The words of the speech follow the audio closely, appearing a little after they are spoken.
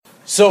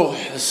So,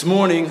 this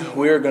morning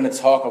we're going to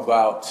talk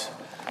about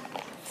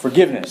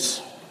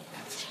forgiveness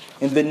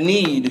and the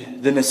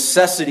need, the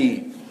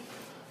necessity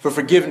for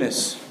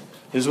forgiveness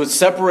is what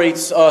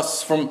separates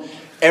us from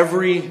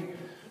every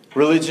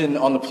religion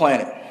on the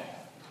planet.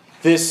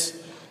 This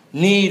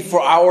need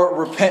for our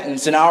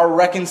repentance and our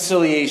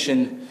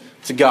reconciliation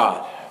to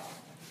God.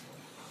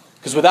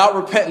 Because without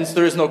repentance,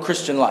 there is no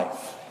Christian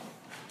life.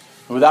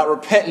 And without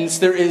repentance,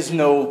 there is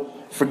no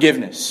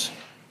forgiveness.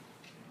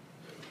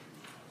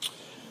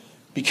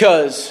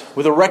 Because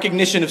with a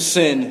recognition of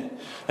sin,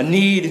 a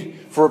need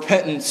for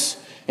repentance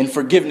and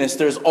forgiveness,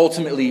 there's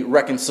ultimately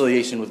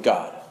reconciliation with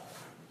God.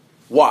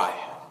 Why?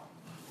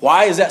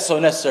 Why is that so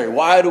necessary?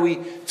 Why do we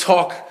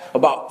talk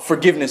about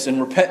forgiveness and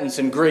repentance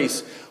and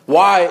grace?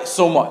 Why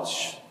so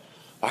much?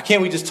 Why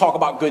can't we just talk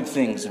about good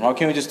things? And why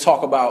can't we just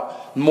talk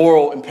about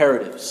moral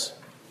imperatives?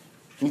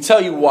 Let me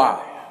tell you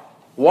why.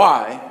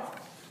 Why?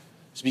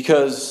 It's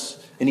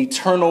because an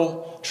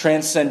eternal,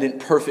 transcendent,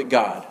 perfect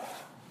God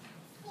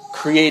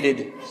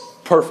created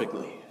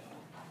perfectly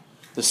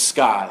the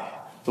sky,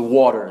 the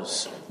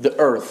waters, the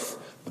earth,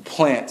 the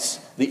plants,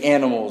 the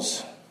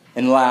animals,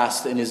 and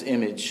last in his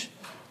image,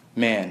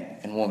 man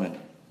and woman.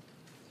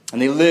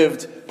 And they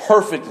lived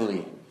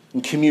perfectly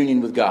in communion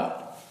with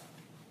God.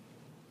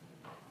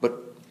 But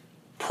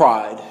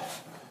pride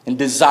and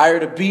desire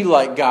to be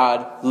like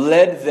God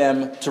led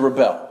them to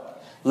rebel,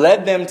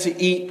 led them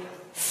to eat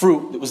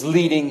fruit that was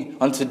leading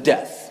unto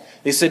death.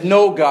 They said,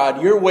 "No,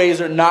 God, your ways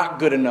are not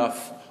good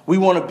enough. We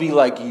want to be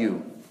like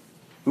you.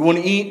 We want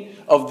to eat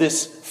of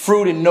this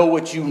fruit and know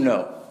what you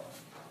know.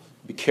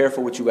 Be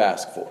careful what you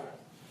ask for."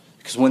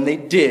 Because when they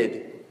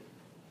did,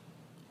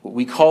 what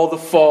we call the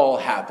fall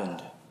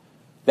happened.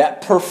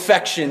 That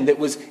perfection that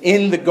was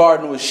in the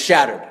garden was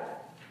shattered.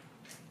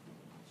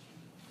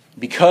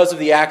 Because of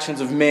the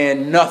actions of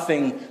man,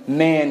 nothing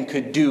man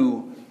could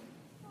do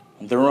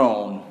on their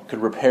own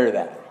could repair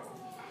that.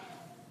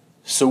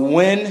 So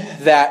when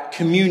that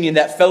communion,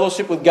 that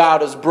fellowship with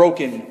God is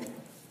broken,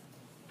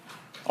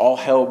 all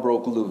hell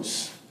broke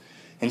loose.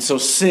 And so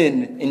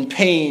sin and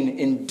pain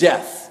and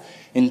death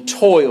and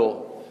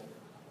toil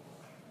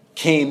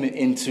came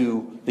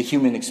into the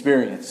human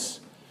experience.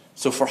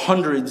 So for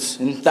hundreds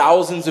and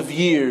thousands of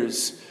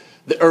years,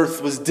 the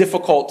earth was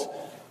difficult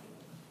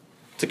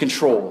to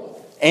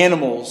control.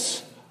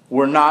 Animals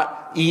were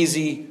not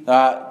easy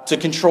to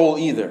control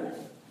either.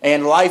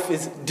 And life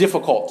is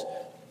difficult.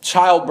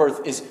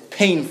 Childbirth is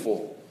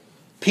painful.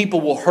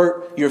 People will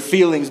hurt your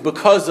feelings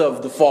because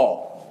of the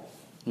fall.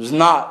 It was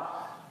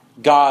not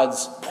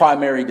God's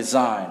primary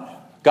design.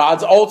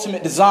 God's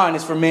ultimate design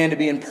is for man to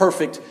be in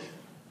perfect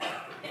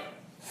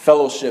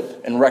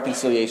fellowship and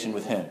reconciliation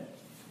with him.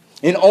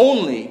 And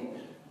only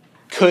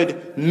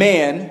could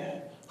man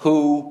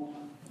who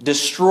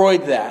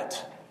destroyed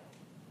that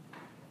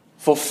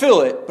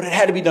fulfill it, but it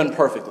had to be done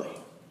perfectly.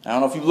 I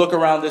don't know if you look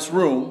around this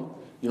room,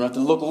 you don't have to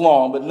look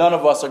long, but none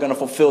of us are going to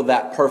fulfill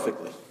that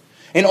perfectly.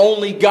 And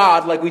only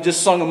God, like we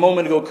just sung a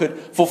moment ago, could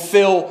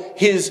fulfill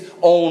his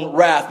own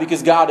wrath,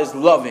 because God is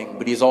loving,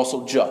 but he is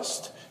also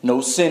just. No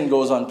sin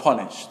goes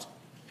unpunished.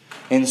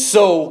 And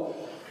so,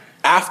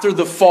 after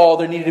the fall,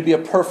 there needed to be a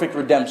perfect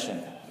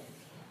redemption.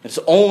 It's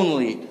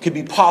only could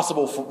be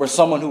possible for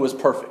someone who is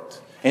perfect.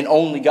 And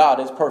only God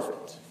is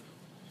perfect.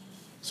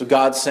 So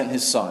God sent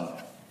his Son,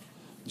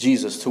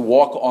 Jesus, to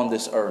walk on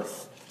this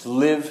earth, to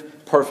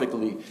live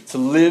perfectly, to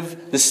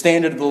live the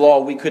standard of the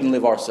law we couldn't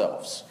live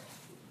ourselves.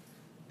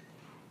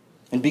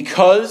 And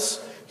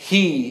because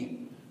he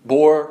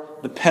bore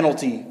the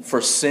penalty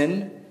for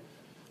sin,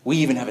 we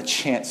even have a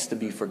chance to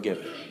be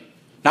forgiven.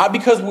 Not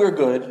because we're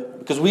good,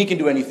 because we can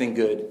do anything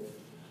good,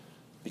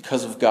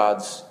 because of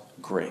God's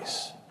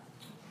grace.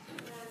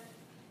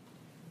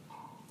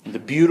 And the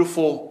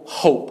beautiful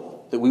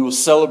hope that we will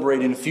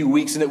celebrate in a few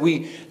weeks and that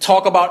we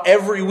talk about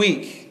every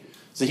week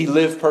is that he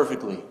lived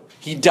perfectly.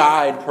 He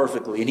died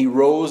perfectly, and he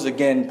rose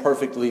again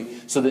perfectly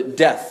so that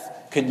death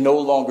could no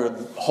longer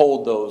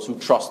hold those who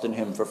trust in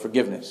him for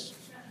forgiveness.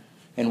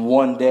 And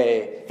one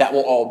day, that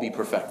will all be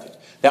perfected.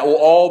 That will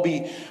all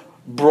be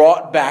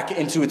brought back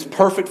into its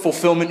perfect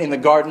fulfillment in the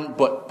garden,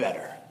 but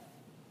better.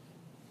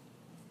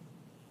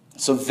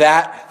 So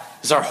that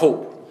is our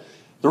hope.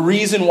 The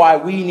reason why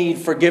we need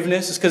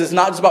forgiveness is because it's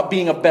not just about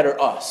being a better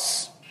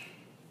us.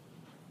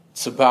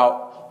 It's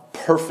about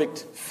perfect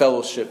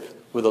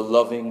fellowship with a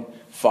loving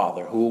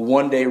Father who will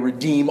one day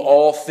redeem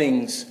all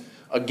things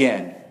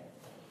again.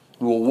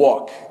 We will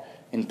walk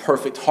in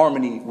perfect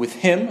harmony with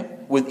him,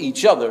 with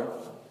each other,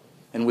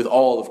 and with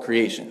all of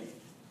creation.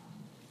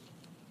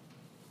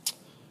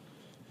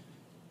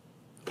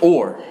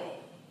 Or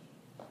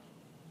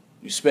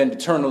you spend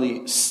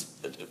eternity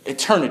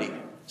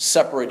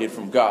separated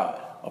from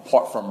God,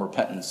 apart from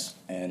repentance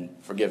and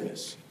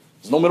forgiveness.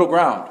 There's no middle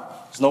ground.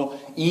 There's no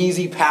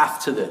easy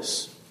path to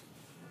this.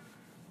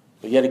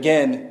 But yet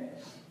again,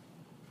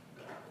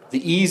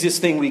 the easiest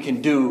thing we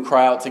can do,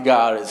 cry out to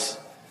God, is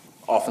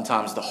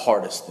oftentimes the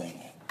hardest thing.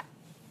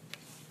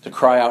 To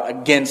cry out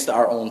against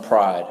our own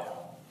pride.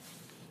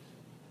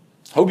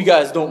 Hope you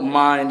guys don't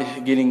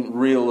mind getting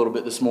real a little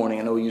bit this morning.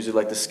 I know we usually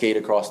like to skate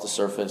across the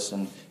surface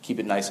and keep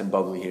it nice and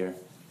bubbly here.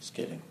 Just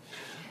kidding.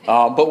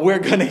 But we're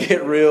going to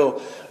get real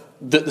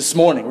this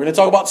morning. We're going to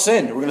talk about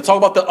sin. We're going to talk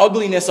about the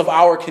ugliness of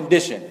our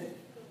condition.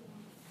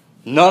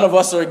 None of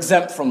us are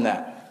exempt from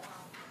that.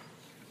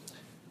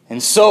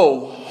 And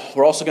so,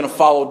 we're also going to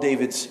follow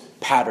David's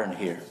pattern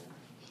here.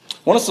 I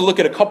want us to look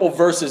at a couple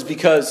verses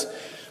because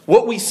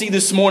what we see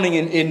this morning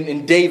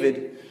in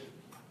David,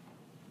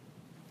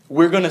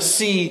 we're going to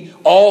see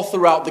all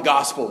throughout the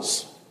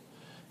Gospels.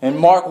 In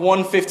Mark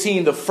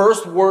 1:15, the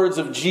first words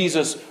of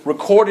Jesus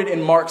recorded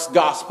in Mark's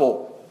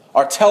Gospel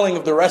are telling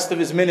of the rest of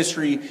his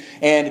ministry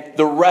and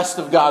the rest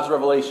of God's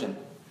revelation.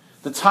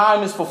 The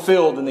time is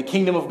fulfilled and the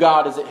kingdom of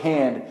God is at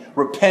hand.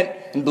 Repent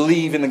and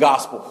believe in the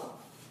gospel.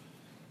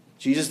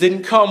 Jesus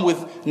didn't come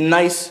with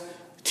nice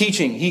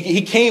teaching.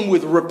 He came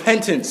with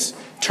repentance.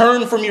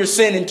 Turn from your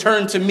sin and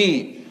turn to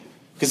me.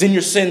 Because in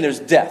your sin there's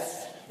death.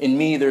 In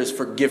me there is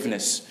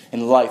forgiveness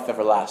and life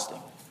everlasting.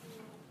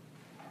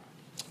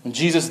 When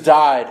Jesus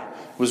died,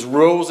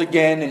 rose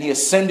again, and he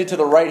ascended to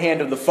the right hand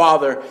of the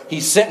Father,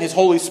 he sent his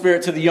Holy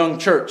Spirit to the young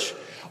church.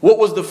 What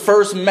was the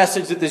first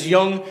message that this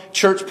young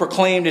church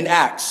proclaimed in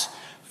Acts?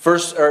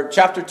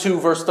 Chapter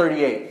 2, verse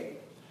 38.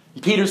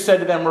 Peter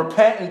said to them,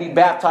 repent and be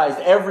baptized,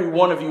 every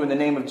one of you, in the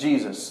name of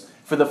Jesus,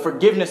 for the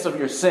forgiveness of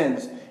your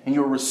sins, and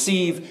you will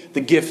receive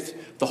the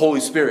gift, the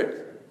Holy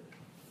Spirit.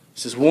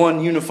 This is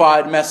one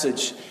unified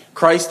message.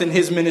 Christ in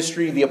his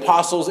ministry, the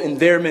apostles in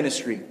their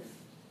ministry.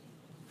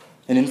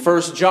 And in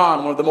 1 John,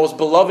 one of the most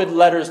beloved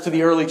letters to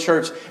the early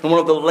church, and one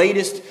of the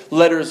latest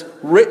letters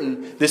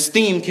written, this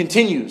theme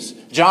continues.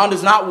 John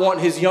does not want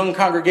his young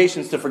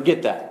congregations to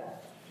forget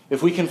that.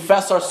 If we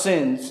confess our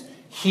sins,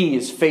 he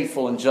is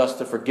faithful and just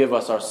to forgive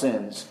us our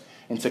sins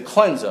and to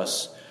cleanse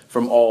us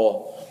from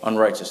all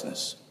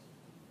unrighteousness.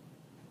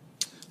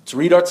 Let's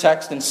read our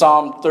text in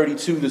Psalm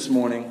 32 this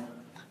morning.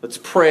 Let's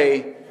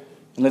pray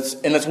and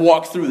let's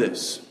walk through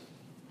this.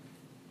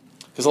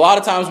 Because a lot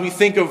of times we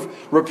think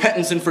of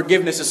repentance and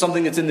forgiveness as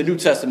something that's in the New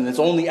Testament. It's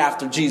only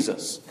after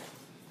Jesus.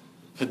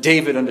 But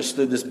David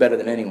understood this better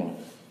than anyone.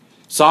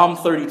 Psalm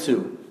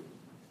 32.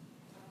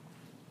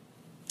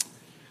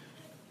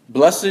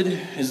 Blessed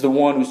is the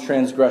one whose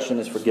transgression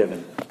is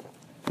forgiven,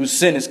 whose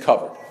sin is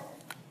covered.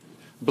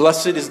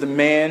 Blessed is the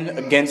man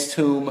against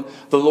whom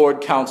the Lord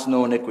counts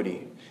no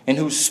iniquity, in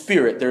whose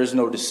spirit there is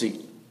no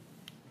deceit.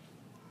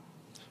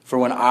 For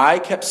when I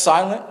kept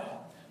silent,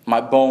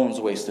 my bones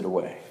wasted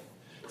away,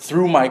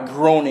 through my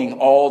groaning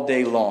all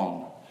day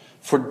long.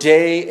 For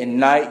day and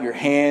night your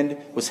hand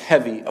was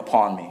heavy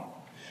upon me.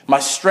 My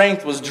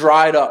strength was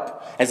dried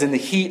up as in the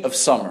heat of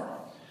summer.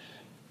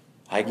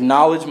 I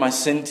acknowledged my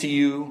sin to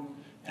you,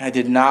 and I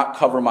did not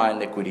cover my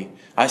iniquity.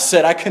 I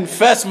said, I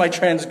confess my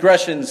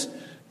transgressions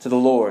to the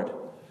Lord,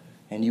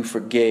 and you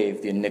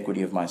forgave the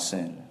iniquity of my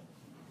sin.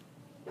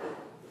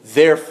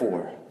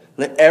 Therefore,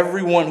 let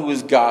everyone who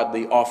is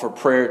godly offer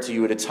prayer to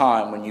you at a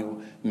time when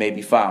you may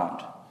be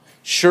found.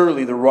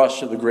 Surely the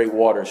rush of the great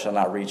water shall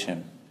not reach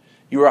him.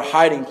 You are a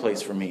hiding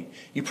place for me.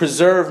 You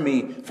preserve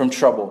me from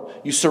trouble.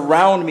 You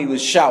surround me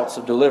with shouts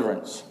of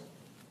deliverance.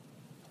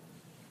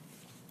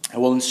 I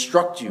will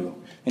instruct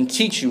you and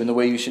teach you in the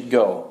way you should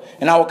go,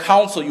 and I will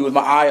counsel you with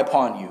my eye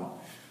upon you.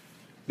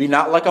 Be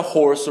not like a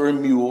horse or a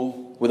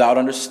mule without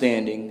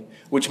understanding,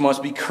 which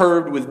must be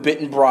curbed with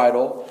bit and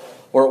bridle,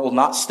 or it will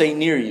not stay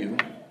near you.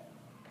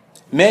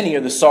 Many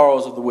are the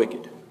sorrows of the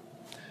wicked,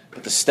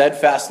 but the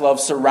steadfast love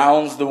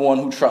surrounds the one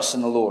who trusts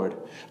in the Lord.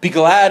 Be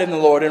glad in the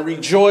Lord and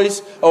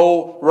rejoice,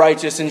 O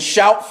righteous, and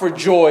shout for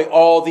joy,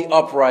 all the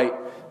upright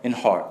in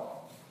heart.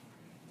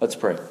 Let's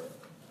pray.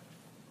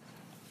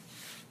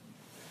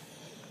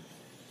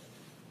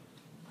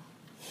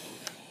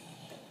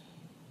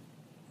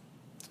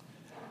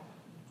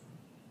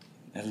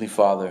 Heavenly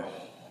Father,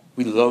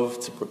 we love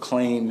to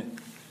proclaim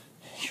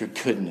your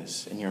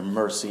goodness and your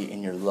mercy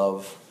and your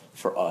love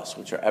for us,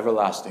 which are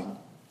everlasting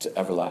to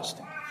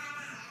everlasting.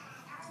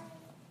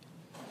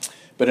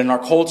 But in our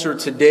culture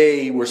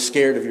today, we're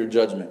scared of your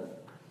judgment.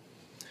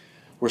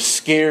 We're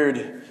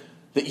scared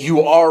that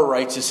you are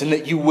righteous and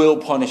that you will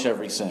punish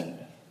every sin.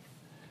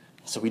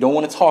 So we don't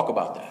want to talk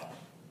about that.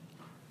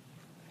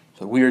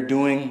 But we are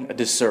doing a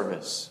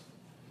disservice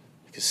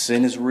because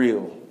sin is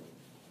real.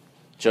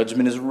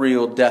 Judgment is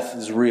real. Death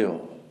is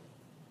real.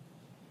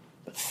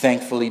 But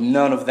thankfully,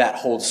 none of that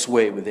holds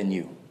sway within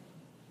you.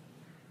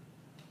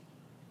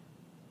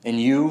 In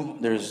you,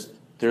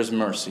 there's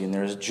mercy and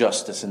there is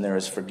justice and there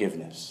is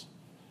forgiveness.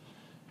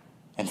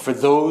 And for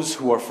those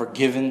who are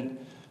forgiven,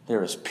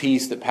 there is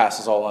peace that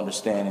passes all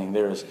understanding.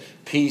 There is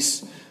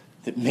peace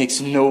that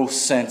makes no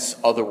sense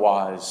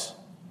otherwise,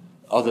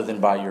 other than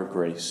by your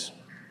grace.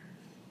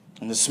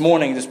 And this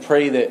morning, just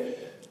pray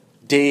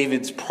that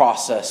David's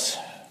process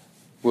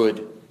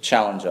would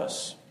challenge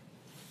us,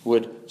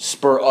 would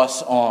spur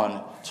us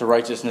on to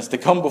righteousness, to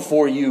come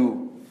before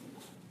you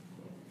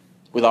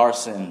with our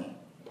sin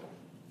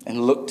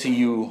and look to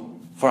you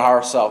for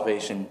our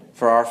salvation,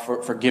 for our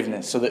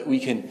forgiveness, so that we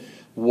can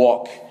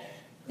walk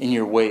in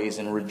your ways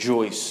and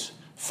rejoice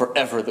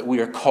forever that we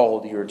are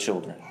called your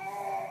children.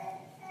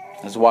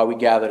 That's why we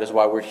gather, that's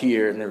why we're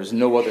here, and there is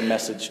no other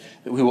message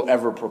that we will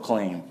ever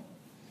proclaim.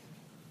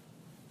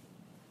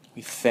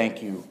 We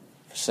thank you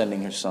for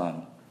sending your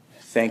Son.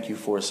 Thank you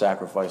for his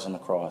sacrifice on the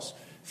cross.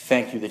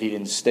 Thank you that he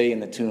didn't stay in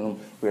the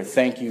tomb. We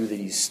thank you that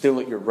he's still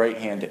at your right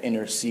hand to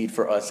intercede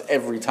for us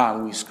every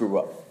time we screw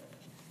up.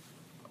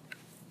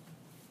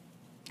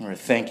 Lord,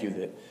 thank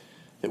you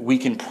that we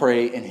can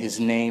pray in his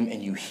name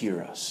and you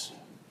hear us.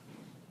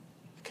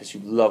 Because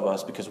you love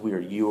us, because we are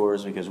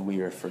yours, because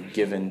we are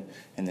forgiven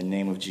in the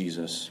name of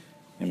Jesus.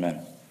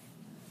 Amen.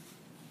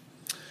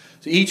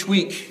 So each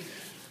week,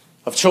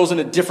 I've chosen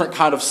a different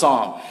kind of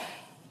psalm.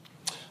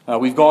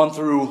 We've gone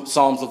through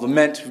Psalms of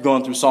Lament. We've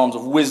gone through Psalms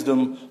of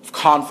Wisdom, of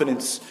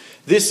Confidence.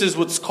 This is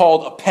what's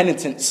called a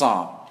penitent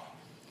psalm.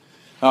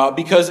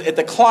 Because at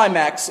the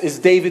climax is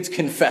David's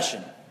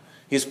confession.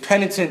 He is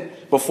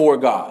penitent before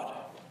God.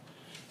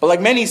 But like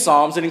many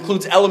psalms, it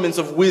includes elements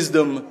of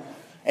wisdom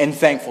and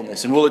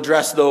thankfulness. And we'll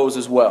address those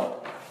as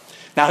well.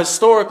 Now,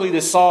 historically,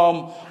 this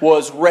psalm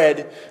was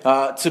read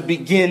to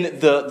begin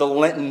the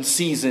Lenten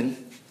season.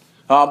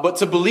 But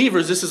to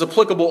believers, this is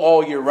applicable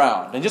all year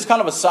round. And just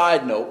kind of a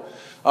side note,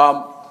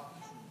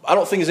 I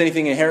don't think there's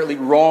anything inherently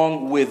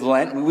wrong with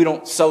Lent. We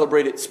don't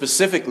celebrate it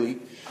specifically.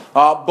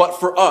 But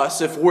for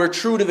us, if we're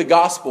true to the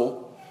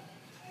gospel,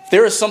 if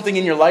there is something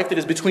in your life that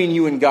is between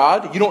you and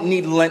God, you don't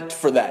need Lent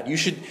for that. You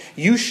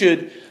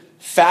should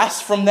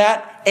fast from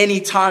that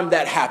anytime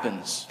that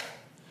happens.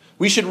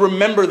 We should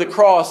remember the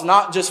cross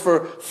not just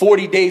for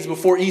 40 days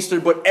before Easter,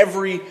 but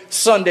every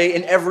Sunday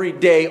and every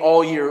day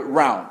all year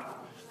round.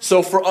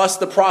 So for us,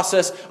 the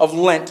process of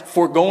Lent,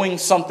 foregoing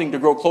something to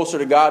grow closer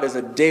to God, is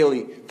a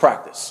daily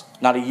practice,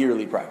 not a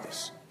yearly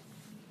practice.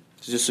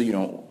 Just so you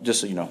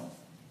know.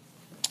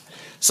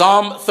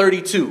 Psalm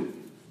 32.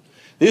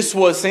 This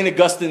was St.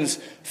 Augustine's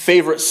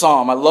favorite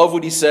psalm. I love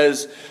what he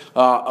says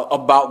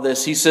about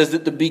this. He says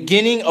that the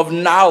beginning of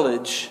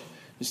knowledge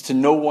is to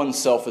know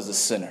oneself as a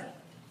sinner.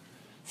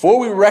 For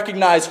we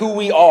recognize who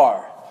we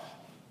are,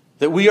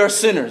 that we are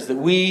sinners, that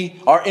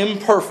we are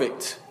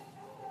imperfect,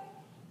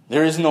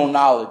 there is no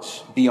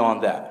knowledge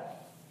beyond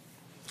that.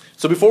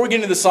 So before we get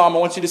into the psalm, I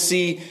want you to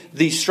see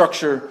the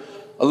structure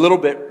a little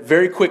bit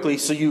very quickly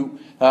so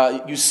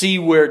you see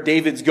where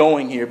David's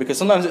going here, because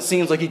sometimes it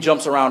seems like he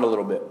jumps around a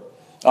little bit.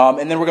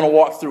 And then we're going to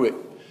walk through it.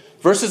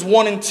 Verses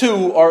 1 and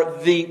 2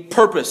 are the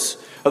purpose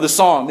of the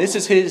psalm. This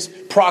is his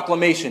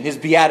proclamation, his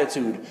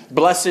beatitude.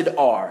 Blessed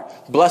are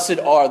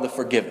the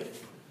forgiven.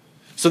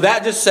 So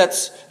that just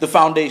sets the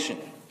foundation.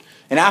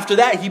 And after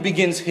that, he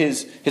begins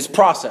his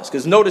process.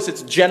 Because notice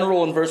it's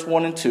general in verse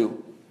 1 and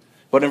 2.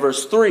 But in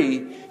verse 3,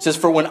 it says,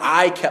 for when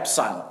I kept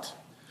silent.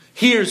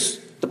 Here's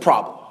the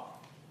problem.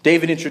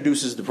 David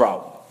introduces the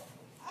problem.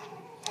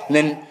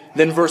 And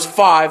then verse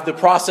 5, the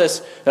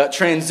process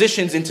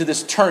transitions into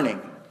this turning.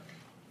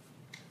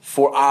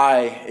 For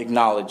I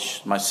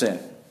acknowledge my sin.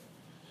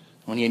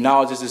 When he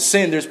acknowledges his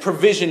sin, there's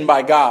provision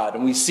by God.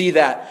 And we see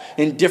that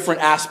in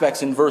different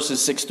aspects in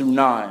verses 6 through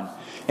 9.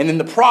 And then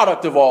the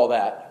product of all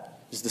that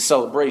is the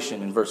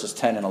celebration in verses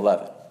 10 and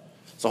 11.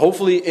 So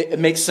hopefully it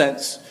makes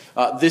sense.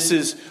 This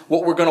is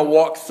what we're going to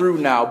walk through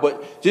now.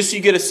 But just so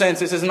you get a sense,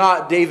 this is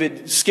not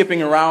David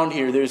skipping around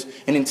here. There's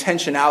an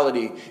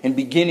intentionality in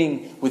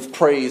beginning with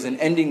praise and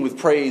ending with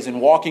praise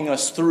and walking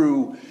us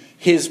through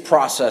his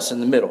process in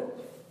the middle.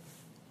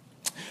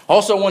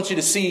 Also, I want you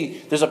to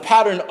see there's a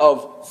pattern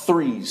of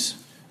threes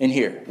in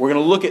here. We're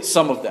going to look at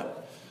some of them.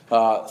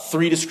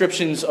 3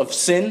 descriptions of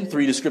sin,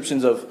 3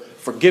 descriptions of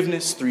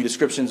forgiveness, 3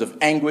 descriptions of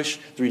anguish,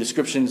 3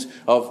 descriptions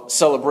of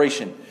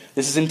celebration.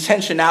 This is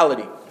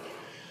intentionality.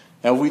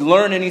 Now, if we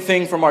learn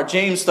anything from our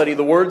James study,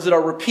 the words that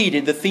are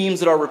repeated, the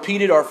themes that are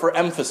repeated are for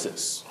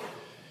emphasis.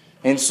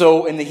 And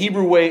so in the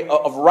Hebrew way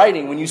of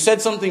writing, when you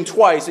said something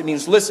twice, it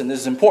means, listen, this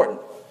is important.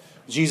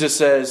 Jesus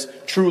says,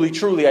 truly,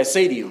 truly, I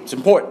say to you, it's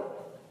important.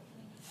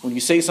 When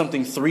you say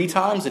something 3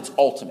 times, it's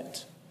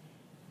ultimate.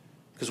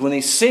 Because when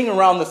they sing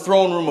around the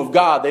throne room of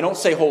God, they don't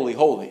say holy,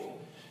 holy.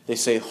 They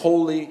say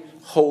holy,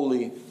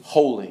 holy,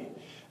 holy.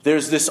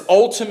 There's this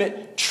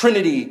ultimate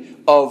trinity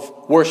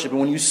of worship. And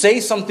when you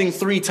say something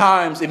 3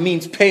 times, it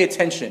means pay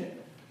attention.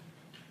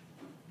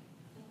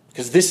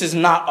 Because this is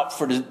not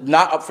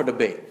up for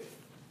debate.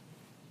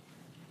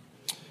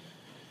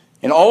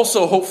 And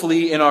also,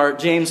 hopefully, in our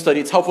James study,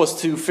 it's helpful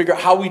us to figure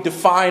out how we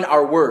define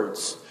our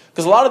words.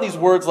 Because a lot of these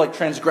words like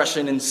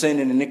transgression and sin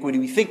and iniquity,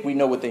 we think we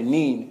know what they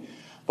mean.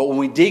 But when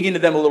we dig into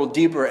them a little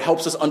deeper, it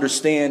helps us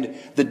understand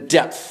the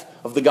depth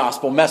of the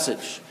gospel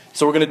message.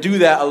 So we're going to do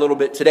that a little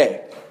bit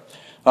today.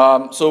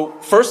 So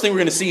first thing we're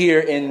going to see here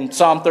in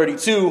Psalm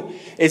 32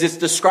 is it's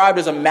described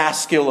as a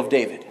mass skill of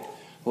David.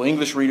 Well,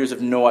 English readers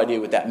have no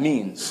idea what that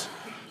means.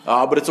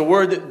 But it's a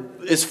word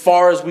that, as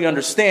far as we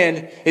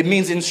understand, it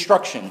means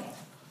instruction.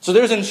 So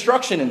there's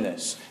instruction in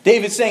this.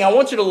 David's saying, I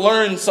want you to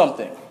learn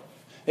something.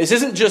 This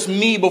isn't just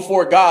me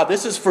before God.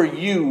 This is for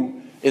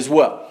you as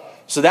well.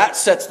 So that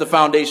sets the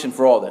foundation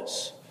for all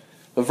this.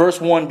 But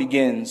verse 1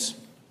 begins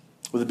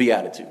with a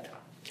beatitude.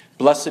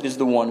 Blessed is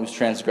the one whose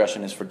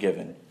transgression is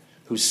forgiven,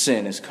 whose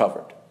sin is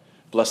covered.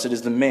 Blessed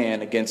is the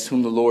man against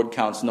whom the Lord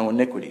counts no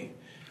iniquity,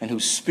 and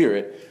whose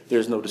spirit there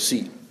is no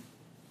deceit.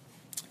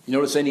 You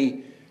notice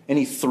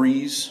any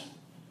threes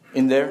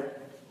in there?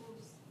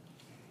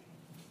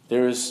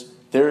 There's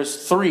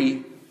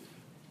three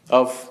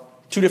of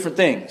two different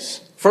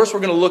things. First,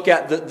 we're going to look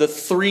at the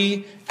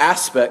three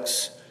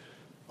aspects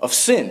of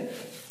sin,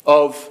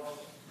 of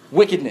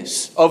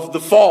wickedness, of the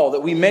fall that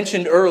we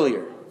mentioned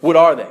earlier. What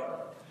are they?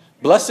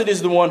 Blessed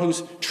is the one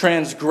whose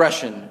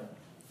transgression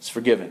is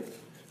forgiven,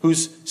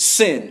 whose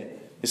sin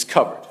is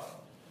covered.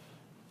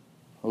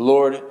 The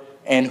Lord,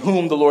 and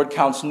whom the Lord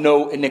counts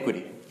no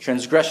iniquity.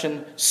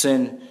 Transgression,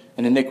 sin,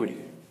 and iniquity.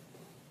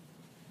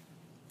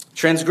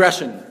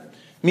 Transgression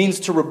means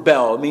to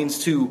rebel, it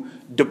means to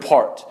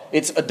depart.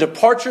 It's a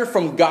departure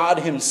from God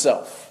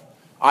himself.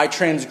 I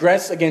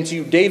transgress against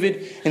you.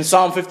 David, in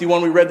Psalm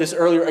 51, we read this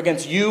earlier,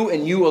 against you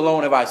and you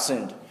alone have I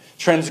sinned.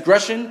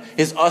 Transgression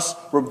is us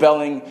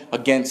rebelling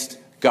against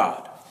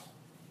God.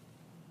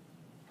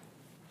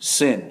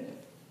 Sin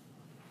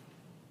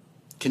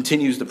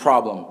continues the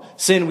problem.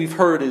 Sin, we've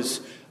heard,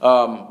 is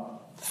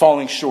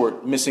falling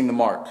short, missing the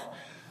mark.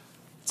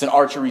 It's an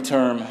archery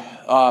term.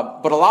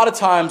 But a lot of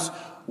times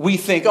we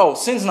think, oh,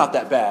 sin's not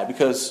that bad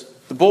because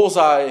the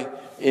bullseye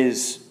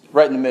is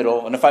right in the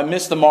middle. And if I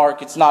miss the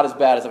mark, it's not as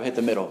bad as if I hit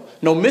the middle.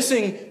 No,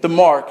 missing the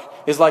mark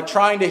is like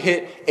trying to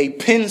hit a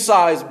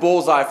pin-sized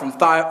bullseye from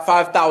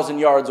 5,000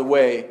 yards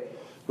away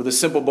with a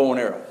simple bow and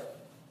arrow.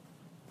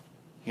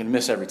 You're going to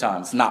miss every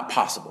time. It's not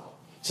possible.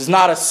 This is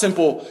not a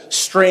simple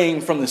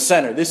straying from the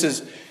center. This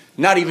is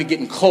not even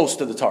getting close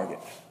to the target.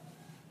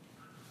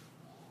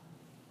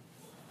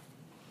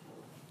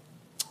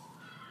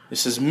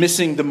 This is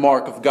missing the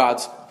mark of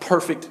God's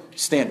perfect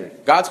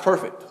standard. God's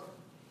perfect.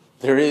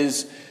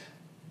 This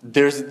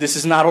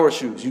is not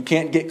horseshoes. You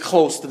can't get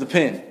close to the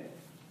pin.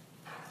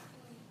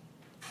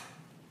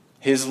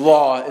 His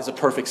law is a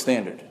perfect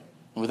standard.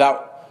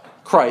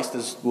 Without Christ,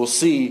 as we'll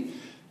see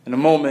in a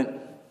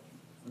moment,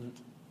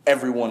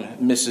 everyone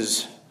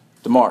misses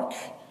the mark.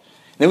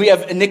 Then we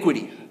have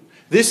iniquity.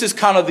 This is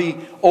kind of the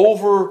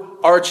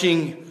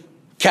overarching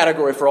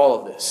category for all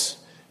of this.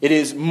 It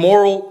is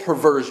moral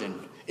perversion.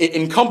 It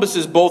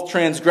encompasses both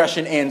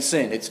transgression and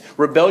sin. It's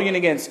rebellion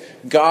against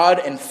God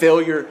and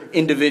failure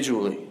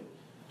individually.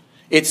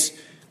 It's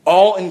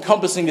all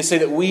encompassing to say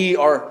that we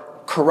are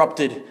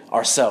corrupted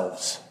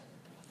ourselves.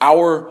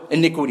 Our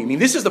iniquity. I mean,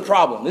 this is the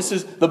problem. This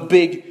is the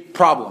big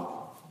problem.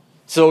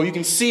 So you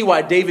can see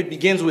why David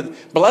begins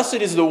with,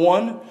 blessed is the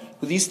one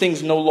who these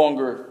things no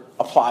longer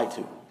apply to.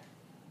 And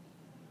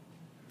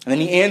then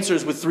he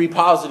answers with three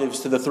positives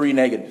to the three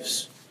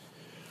negatives.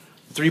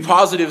 The three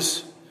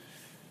positives: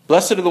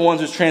 blessed are the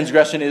ones whose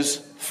transgression is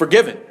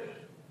forgiven,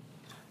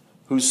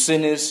 whose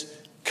sin is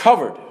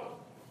covered,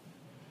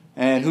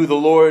 and who the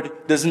Lord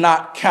does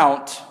not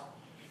count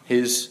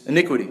his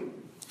iniquity.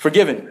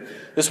 Forgiven.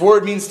 This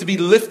word means to be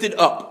lifted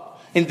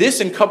up. And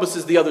this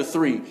encompasses the other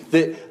three.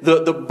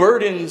 The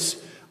burdens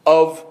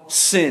of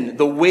sin,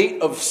 the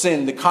weight of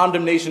sin, the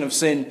condemnation of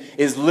sin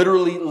is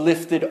literally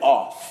lifted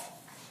off.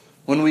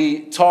 When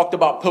we talked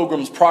about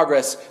Pilgrim's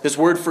Progress, this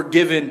word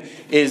forgiven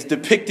is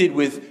depicted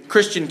with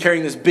Christian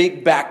carrying this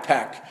big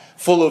backpack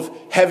full of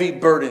heavy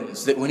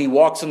burdens that when he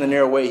walks on the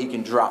narrow way, he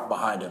can drop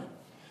behind him.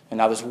 And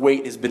now this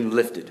weight has been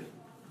lifted.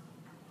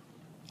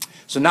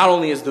 So not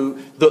only is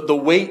the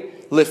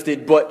weight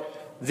lifted, but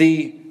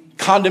the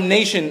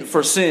condemnation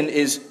for sin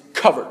is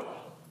covered.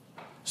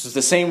 This is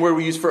the same word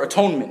we use for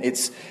atonement.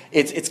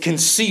 It's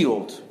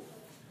concealed.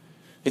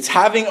 It's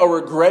having a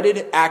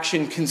regretted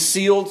action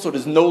concealed so it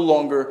is no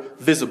longer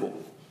visible.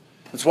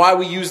 That's why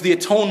we use the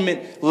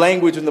atonement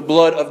language in the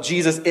blood of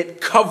Jesus.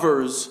 It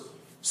covers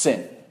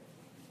sin.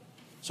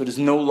 So it is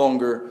no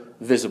longer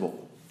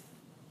visible.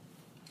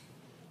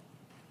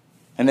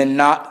 And then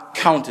not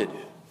counted.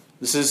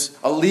 This is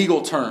a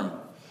legal term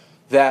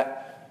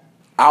that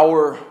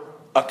our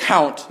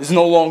account is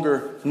no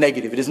longer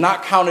negative. It is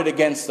not counted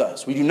against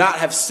us. We do not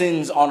have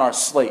sins on our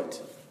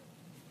slate.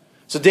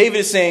 So David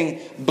is saying,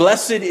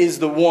 blessed is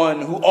the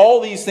one who all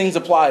these things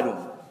apply to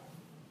him.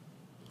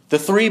 The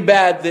three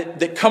bad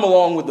that come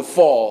along with the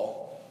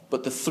fall,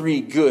 but the three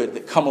good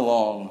that come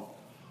along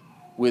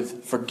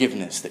with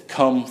forgiveness, that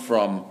come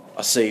from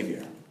a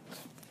Savior.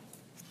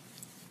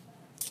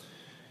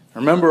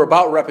 Remember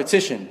about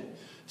repetition.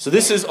 So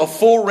this is a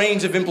full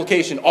range of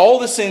implication. All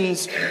the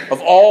sins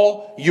of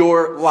all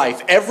your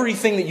life,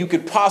 everything that you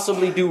could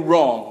possibly do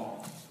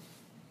wrong,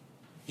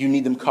 you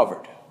need them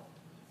covered.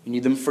 You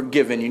need them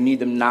forgiven. You need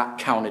them not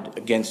counted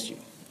against you.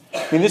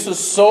 I mean, this is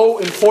so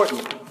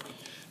important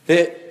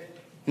that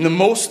in the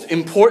most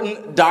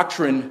important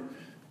doctrine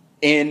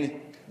in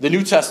the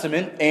New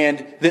Testament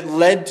and that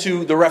led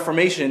to the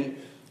Reformation,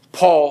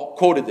 Paul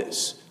quoted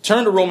this.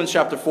 Turn to Romans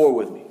chapter 4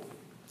 with me.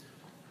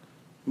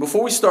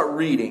 Before we start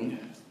reading,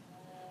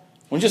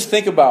 we just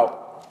think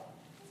about,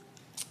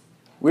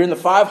 we're in the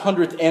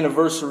 500th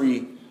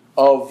anniversary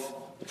of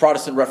the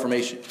Protestant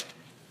Reformation.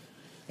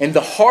 And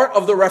the heart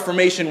of the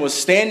Reformation was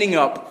standing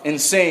up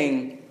and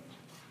saying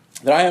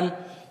that I am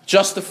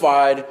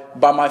justified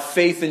by my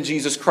faith in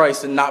Jesus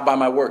Christ and not by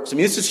my works. I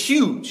mean, this is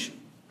huge.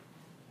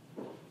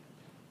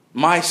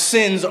 My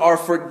sins are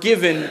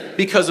forgiven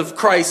because of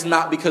Christ,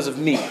 not because of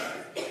me.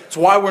 It's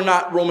why we're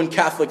not Roman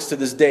Catholics to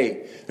this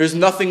day. There's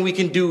nothing we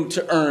can do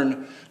to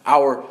earn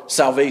our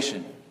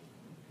salvation.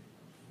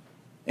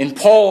 And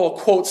Paul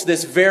quotes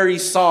this very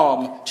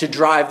psalm to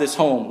drive this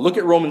home. Look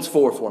at Romans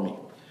 4 for me,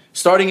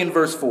 starting in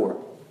verse 4.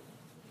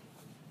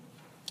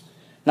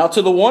 Now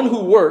to the one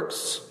who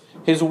works,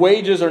 his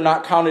wages are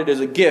not counted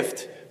as a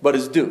gift, but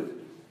as due.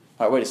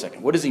 All right, wait a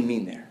second. What does he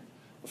mean there?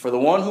 For the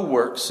one who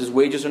works, his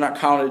wages are not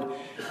counted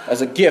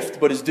as a gift,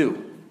 but as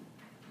due.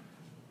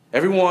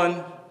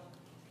 Everyone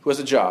who has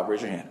a job,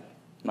 raise your hand.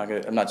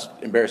 I'm not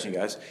embarrassing you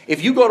guys.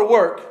 If you go to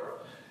work,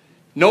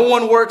 no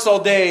one works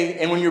all day,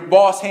 and when your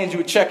boss hands you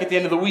a check at the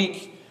end of the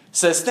week,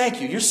 says,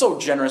 "Thank you, you're so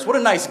generous. What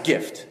a nice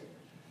gift."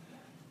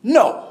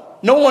 No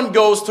one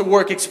goes to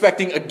work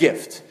expecting a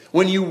gift.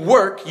 When you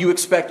work, you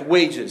expect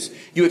wages.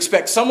 You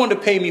expect someone to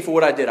pay me for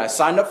what I did. I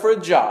signed up for a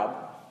job.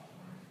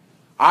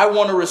 I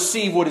want to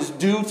receive what is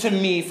due to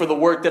me for the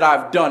work that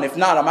I've done. If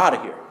not, I'm out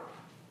of here.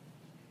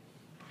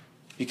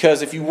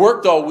 Because if you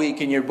worked all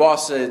week and your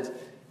boss said,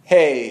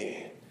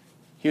 "Hey,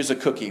 here's a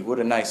cookie. What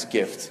a nice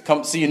gift.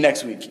 Come see you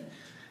next week."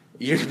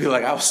 You're going to be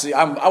like,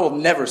 I will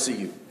never see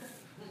you.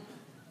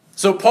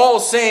 So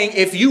Paul's saying,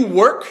 if you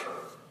work,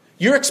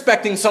 you're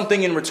expecting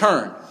something in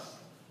return.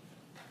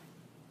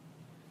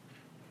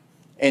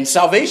 And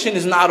salvation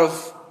is not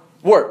of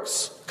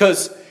works.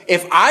 Because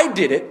if I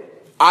did it,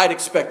 I'd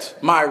expect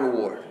my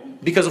reward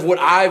because of what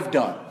I've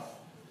done.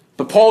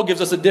 But Paul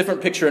gives us a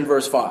different picture in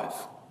verse 5.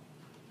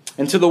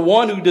 And to the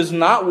one who does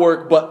not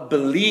work but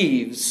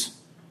believes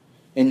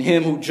in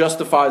him who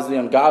justifies the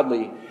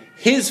ungodly,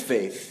 his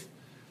faith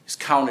is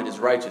counted as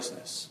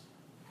righteousness.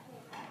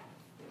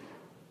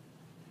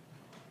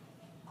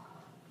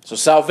 So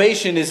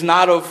salvation is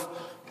not of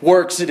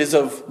works, it is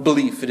of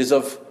belief, it is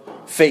of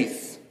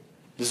faith.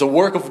 It is a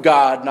work of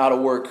God, not a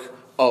work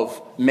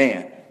of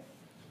man.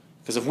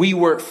 Because if we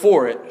work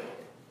for it,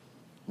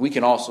 we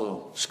can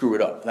also screw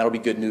it up. That'll be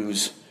good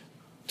news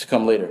to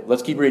come later.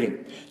 Let's keep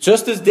reading.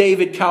 Just as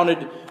David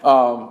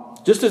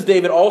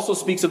also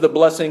speaks of the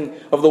blessing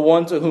of the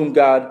one to whom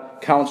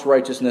God counts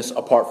righteousness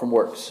apart from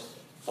works.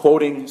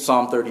 Quoting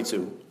Psalm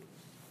 32.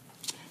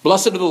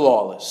 Blessed are the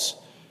lawless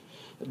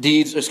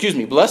deeds,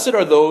 blessed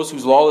are those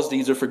whose lawless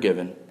deeds are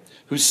forgiven,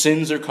 whose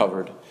sins are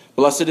covered.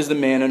 Blessed is the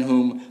man in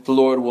whom the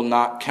Lord will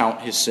not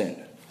count his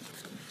sin.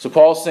 So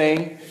Paul's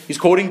saying, he's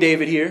quoting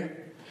David here.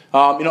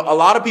 A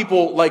lot of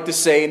people like to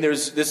say, and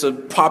there's this a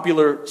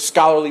popular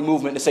scholarly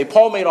movement to say,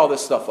 Paul made all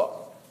this stuff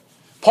up.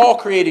 Paul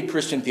created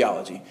Christian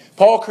theology.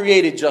 Paul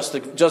created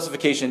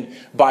justification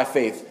by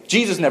faith.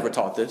 Jesus never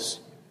taught this.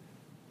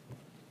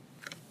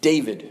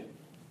 David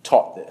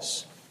taught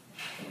this.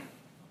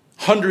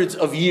 Hundreds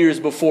of years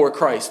before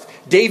Christ,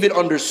 David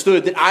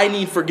understood that I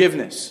need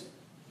forgiveness.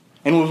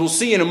 And we'll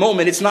see in a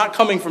moment, it's not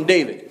coming from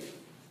David.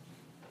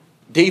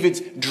 David's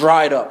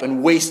dried up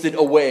and wasted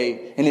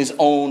away in his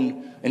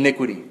own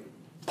iniquity.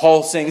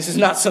 Paul's saying this is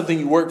not something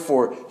you work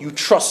for. You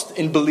trust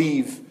and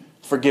believe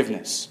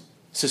forgiveness.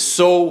 This is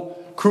so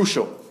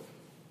crucial.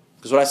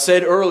 Because what I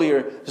said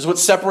earlier is what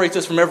separates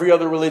us from every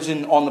other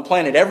religion on the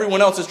planet.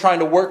 Everyone else is trying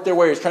to work their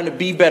way, is trying to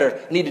be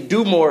better. I need to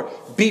do more,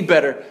 be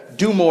better,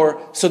 do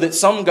more, so that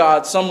some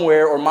God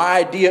somewhere, or my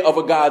idea of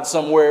a God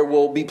somewhere,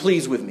 will be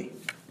pleased with me.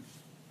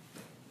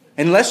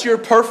 Unless you're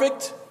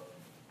perfect,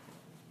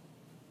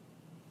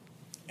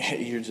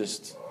 you're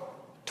just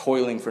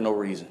toiling for no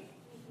reason.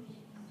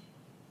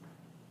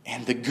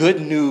 And the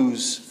good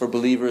news for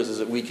believers is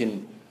that we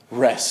can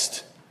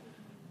rest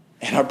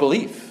in our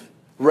belief,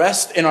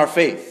 rest in our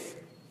faith.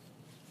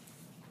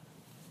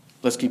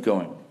 Let's keep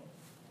going.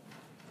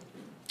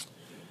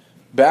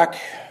 Back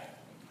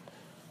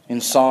in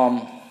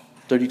Psalm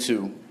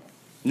 32,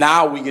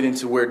 now we get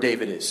into where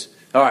David is.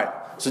 All right,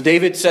 so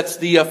David sets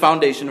the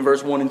foundation in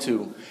verse 1 and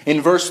 2. In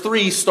verse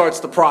 3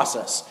 starts the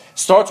process.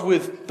 Starts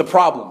with the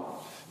problem.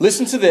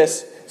 Listen to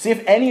this. See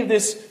if any of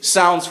this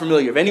sounds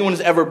familiar. If anyone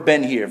has ever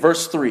been here.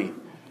 Verse 3.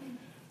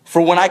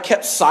 For when I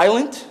kept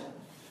silent,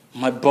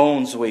 my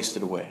bones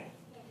wasted away.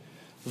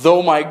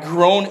 Through my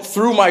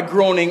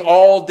groaning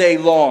all day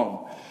long.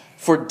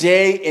 For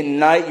day and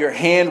night your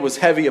hand was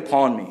heavy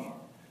upon me.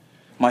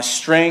 My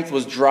strength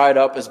was dried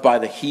up as by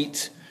the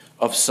heat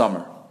of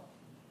summer.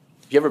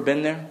 You ever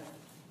been there?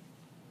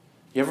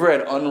 You ever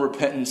had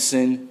unrepentant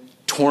sin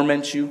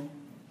torment you?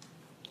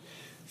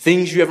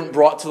 Things you haven't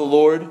brought to the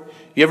Lord?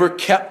 You ever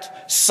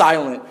kept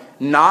silent,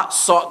 not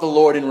sought the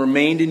Lord, and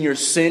remained in your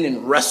sin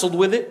and wrestled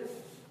with it?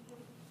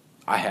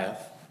 I have.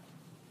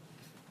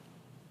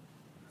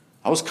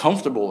 I was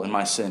comfortable in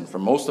my sin for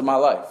most of my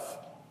life.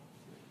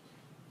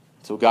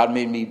 So God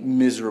made me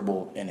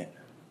miserable in it.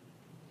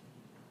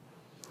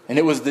 And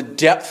it was the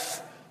depth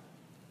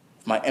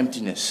of my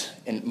emptiness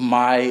and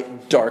my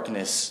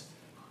darkness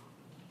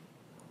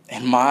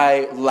and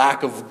my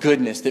lack of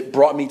goodness that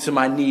brought me to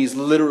my knees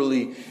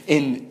literally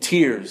in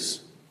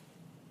tears.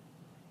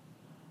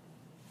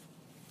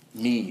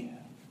 Me,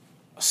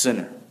 a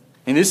sinner.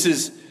 And this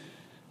is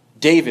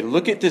David,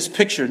 look at this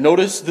picture.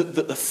 Notice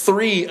the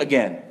three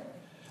again.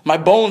 My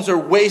bones are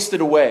wasted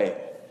away.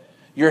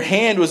 Your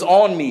hand was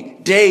on me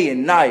day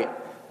and night.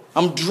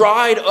 I'm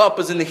dried up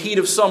as in the heat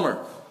of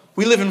summer.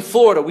 We live in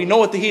Florida. We know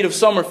what the heat of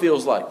summer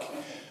feels like.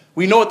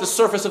 We know what the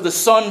surface of the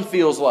sun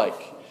feels like.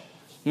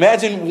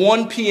 Imagine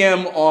 1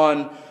 p.m.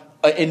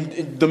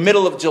 in the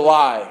middle of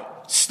July,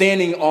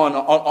 standing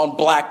on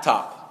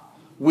blacktop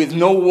with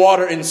no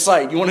water in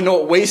sight. You want to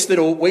know what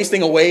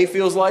wasting away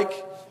feels like?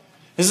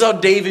 This is how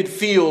David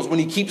feels when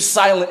he keeps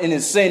silent in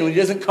his sin, when he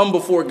doesn't come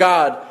before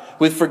God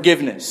with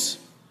forgiveness.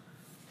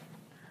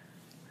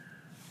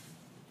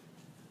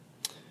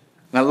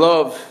 And I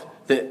love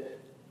that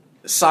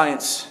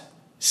science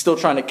is still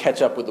trying to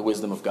catch up with the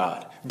wisdom of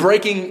God.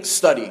 Breaking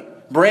study,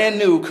 brand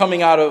new,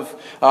 coming out of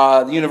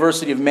the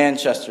University of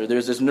Manchester.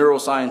 There's this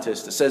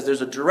neuroscientist that says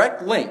there's a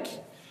direct link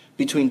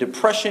between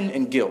depression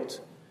and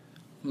guilt.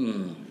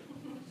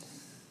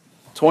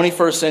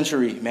 21st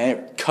century,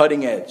 man,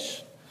 cutting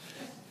edge.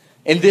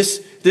 And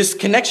this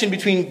connection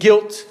between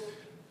guilt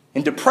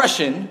and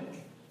depression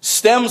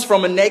stems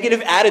from a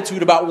negative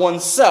attitude about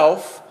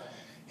oneself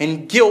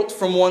and guilt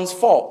from one's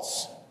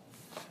faults.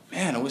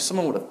 Man, I wish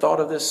someone would have thought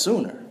of this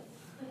sooner.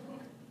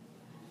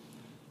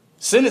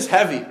 Sin is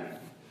heavy.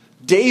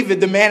 David,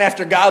 the man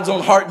after God's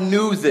own heart,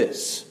 knew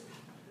this.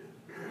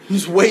 He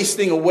was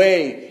wasting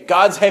away.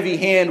 God's heavy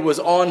hand was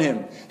on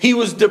him. He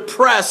was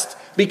depressed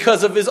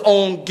because of his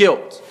own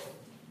guilt.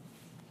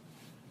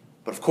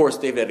 But of course,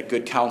 David had a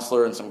good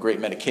counselor and some great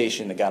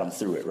medication that got him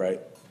through it,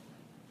 right?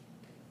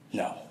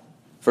 No.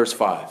 Verse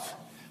 5.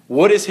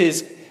 Who is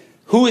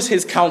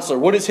his counselor?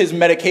 What is his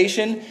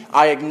medication?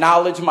 I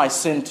acknowledge my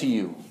sin to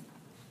you,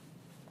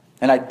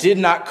 and I did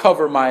not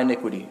cover my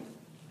iniquity.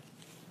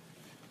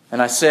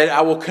 And I said,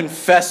 I will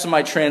confess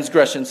my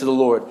transgression to the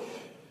Lord.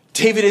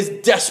 David is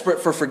desperate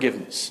for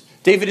forgiveness.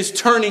 David is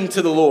turning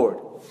to the Lord.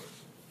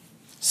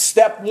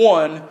 Step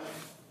 1,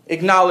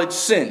 acknowledge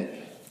sin.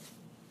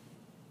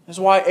 That's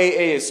why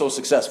AA is so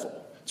successful.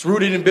 It's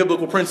rooted in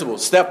biblical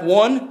principles. Step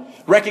 1,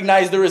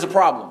 recognize there is a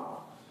problem.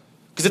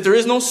 Because if there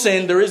is no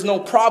sin, there is no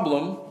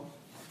problem,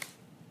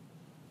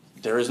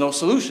 there is no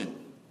solution.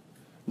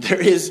 There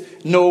is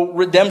no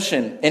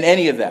redemption in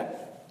any of that.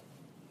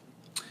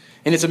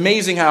 And it's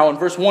amazing how in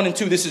verse 1 and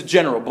 2, this is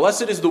general.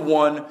 Blessed is the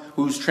one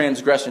whose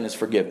transgression is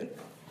forgiven.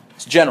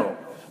 It's general.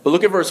 But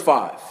look at verse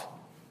 5.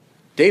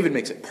 David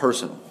makes it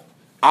personal.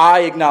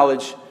 I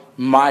acknowledge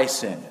my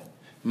sin,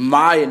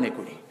 my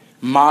iniquity,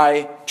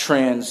 my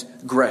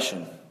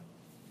transgression.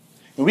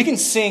 And we can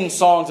sing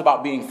songs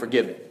about being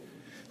forgiven.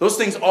 Those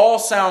things all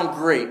sound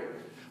great.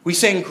 We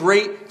sang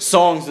great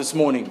songs this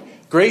morning.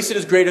 Grace, it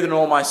is greater than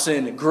all my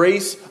sin.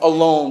 Grace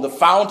alone, the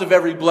fount of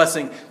every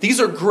blessing. These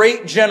are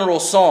great general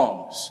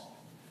songs.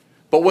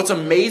 But what's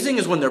amazing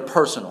is when they're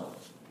personal.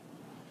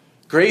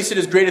 Grace, it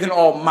is greater than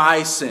all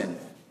my sin.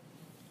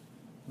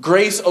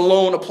 Grace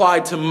alone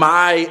applied to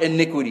my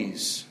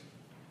iniquities.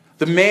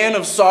 The man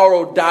of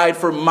sorrow died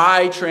for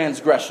my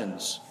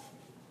transgressions.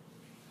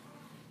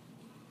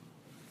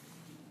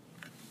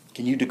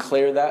 Can you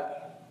declare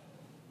that?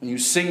 When you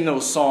sing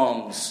those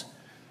songs,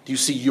 do you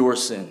see your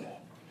sin,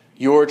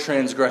 your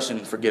transgression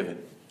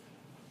forgiven?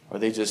 Or are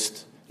they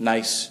just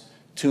nice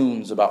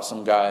tunes about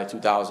some guy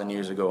 2,000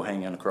 years ago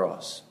hanging on a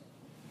cross?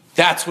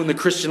 That's when the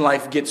Christian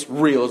life gets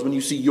real, is when you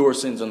see your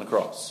sins on the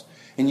cross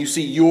and you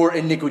see your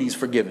iniquities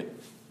forgiven.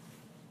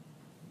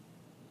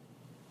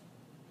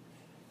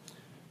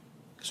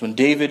 Because when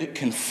David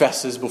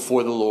confesses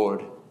before the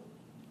Lord,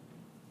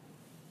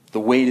 the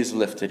weight is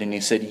lifted, and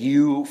he said,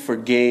 you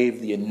forgave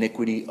the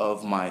iniquity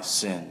of my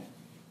sin.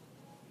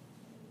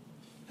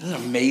 Isn't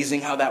it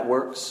amazing how that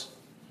works?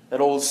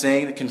 That old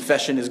saying that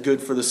confession is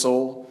good for the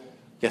soul?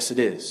 Yes, it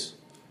is.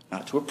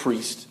 Not to a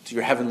priest, to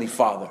your heavenly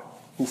Father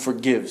who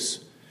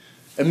forgives.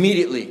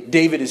 Immediately,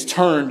 David is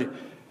turned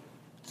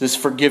to this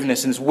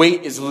forgiveness, and his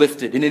weight is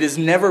lifted, and it is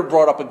never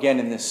brought up again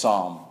in this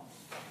psalm.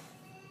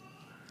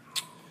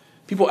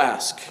 People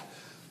ask,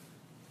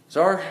 is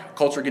our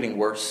culture getting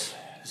worse?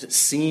 Does it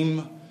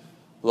seem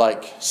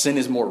like sin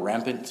is more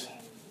rampant?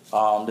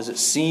 Does it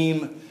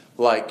seem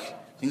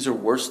like things are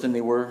worse than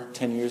they were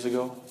 10 years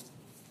ago?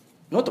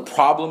 You know what the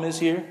problem is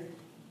here?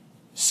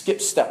 Skip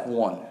step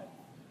 1.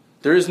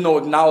 There is no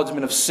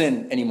acknowledgement of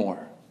sin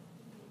anymore.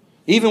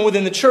 Even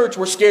within the church,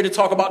 we're scared to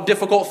talk about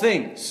difficult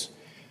things.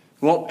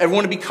 We want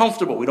everyone to be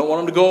comfortable. We don't want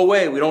them to go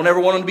away. We don't ever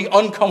want them to be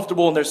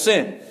uncomfortable in their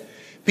sin.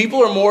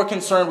 People are more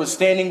concerned with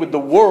standing with the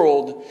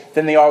world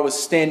than they are with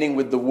standing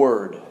with the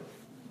Word.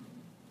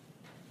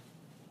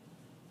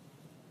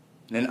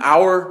 And in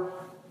our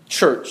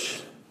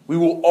church, we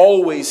will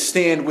always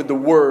stand with the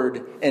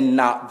Word and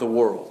not the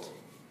world.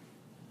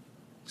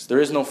 Because there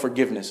is no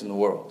forgiveness in the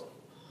world.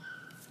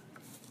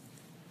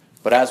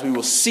 But as we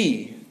will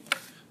see,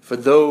 for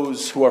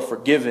those who are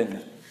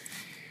forgiven,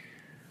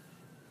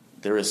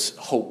 there is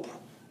hope,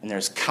 and there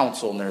is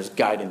counsel, and there is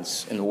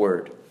guidance in the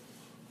Word.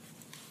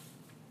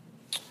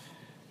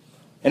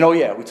 And oh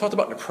yeah, we talked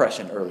about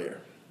depression earlier.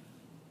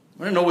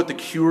 Want to know what the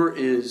cure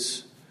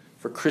is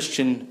for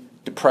Christian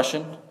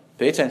depression?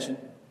 Pay attention.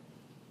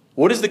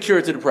 What is the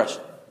cure to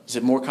depression? Is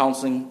it more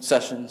counseling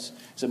sessions?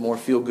 Is it more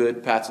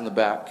feel-good, pats on the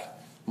back,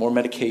 more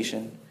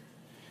medication?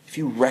 If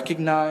you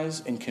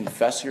recognize and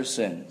confess your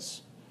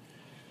sins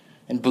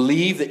and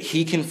believe that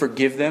he can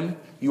forgive them,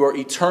 you are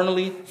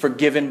eternally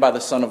forgiven by the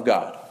Son of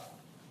God.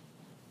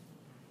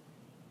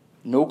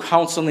 No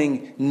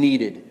counseling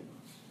needed.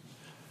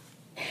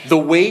 The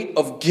weight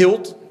of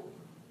guilt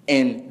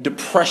and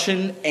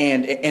depression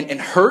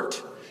and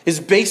hurt is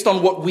based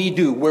on what we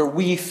do. Where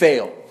we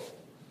fail,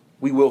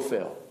 we will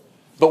fail.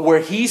 But where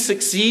he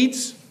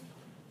succeeds,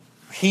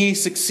 he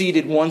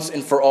succeeded once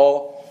and for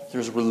all.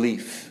 There's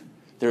relief.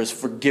 There's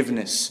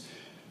forgiveness.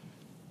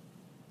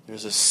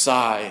 There's a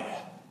sigh.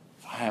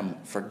 I am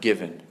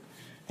forgiven.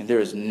 And there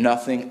is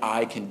nothing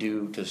I can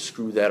do to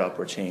screw that up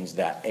or change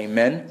that.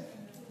 Amen?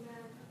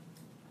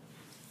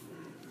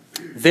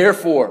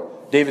 Therefore,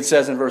 David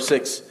says in verse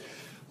 6,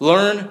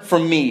 learn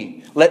from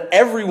me. Let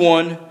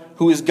everyone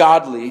who is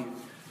godly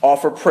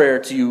offer prayer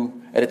to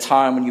you at a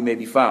time when you may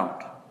be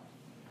found.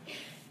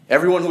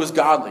 Everyone who is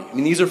godly. I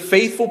mean, these are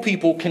faithful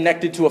people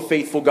connected to a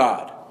faithful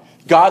God.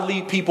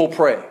 Godly people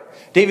pray.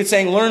 David's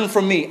saying, learn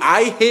from me.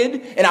 I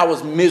hid and I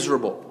was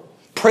miserable.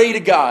 Pray to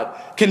God.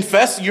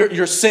 Confess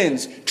your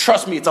sins.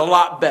 Trust me, it's a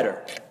lot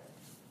better.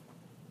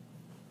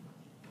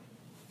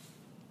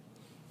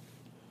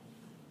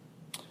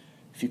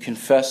 If you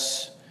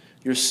confess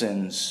your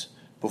sins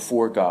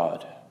before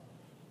God,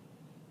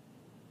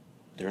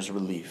 there's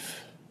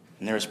relief.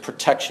 And there is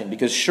protection,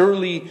 because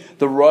surely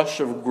the rush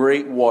of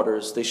great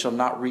waters, they shall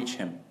not reach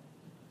him.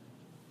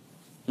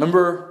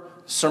 Remember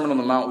Sermon on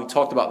the Mount, we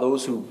talked about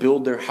those who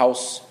build their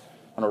house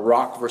on a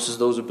rock versus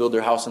those who build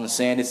their house on the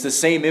sand. It's the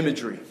same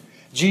imagery.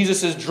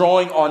 Jesus is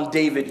drawing on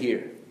David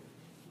here.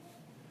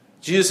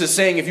 Jesus is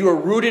saying, if you are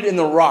rooted in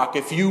the rock,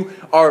 if you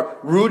are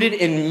rooted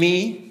in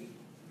me,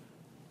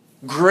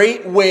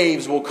 great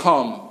waves will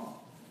come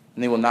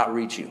and they will not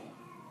reach you.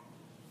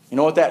 You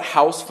know what that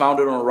house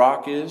founded on a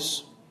rock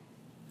is?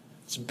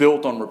 It's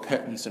built on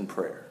repentance and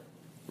prayer.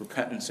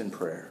 Repentance and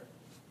prayer.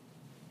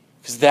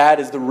 Because that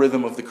is the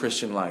rhythm of the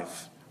Christian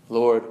life.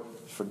 Lord,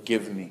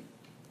 forgive me.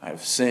 I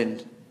have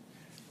sinned.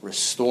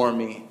 Restore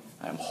me.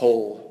 I am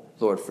whole.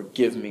 Lord,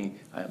 forgive me.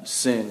 I am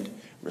sinned.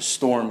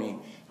 Restore me.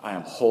 I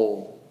am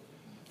whole.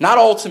 Not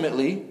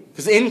ultimately,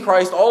 because in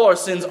Christ all our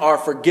sins are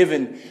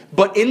forgiven.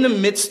 But in the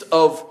midst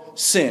of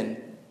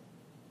sin,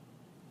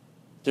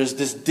 there's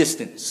this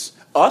distance.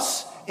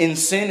 Us in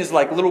sin is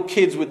like little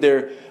kids with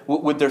their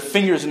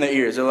fingers in their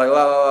ears. They're like,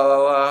 la, la, la,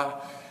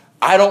 la.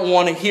 I don't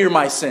want to hear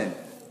my sin.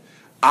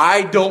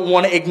 I don't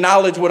want to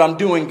acknowledge what I'm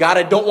doing. God,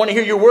 I don't want to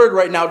hear your word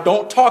right now.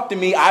 Don't talk to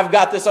me. I've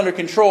got this under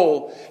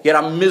control. Yet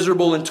I'm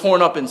miserable and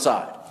torn up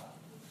inside.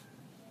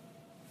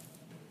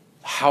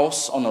 The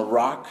house on the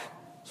rock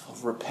is full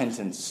of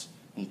repentance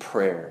and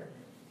prayer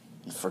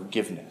and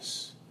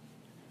forgiveness.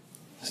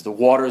 As the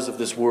waters of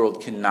this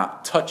world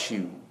cannot touch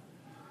you,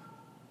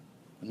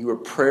 when you are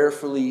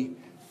prayerfully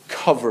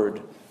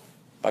covered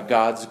by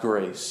God's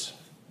grace,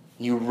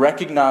 you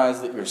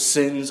recognize that your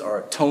sins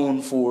are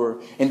atoned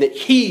for and that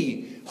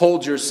he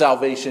holds your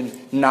salvation,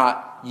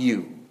 not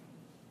you.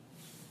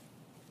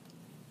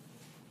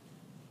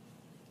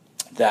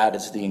 That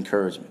is the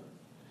encouragement.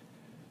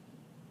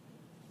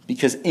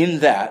 Because in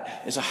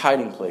that is a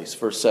hiding place.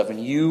 Verse 7,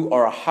 you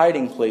are a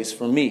hiding place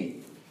for me.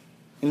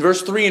 In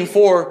verse 3 and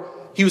 4,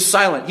 he was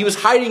silent. He was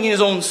hiding in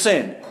his own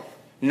sin.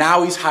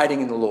 Now he's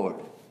hiding in the Lord.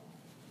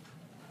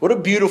 What a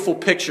beautiful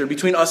picture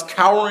between us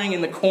cowering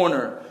in the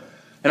corner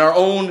and our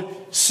own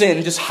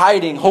sin, just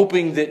hiding,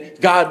 hoping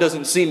that God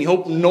doesn't see me,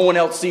 hope no one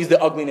else sees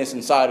the ugliness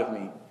inside of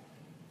me.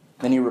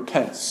 Then he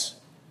repents,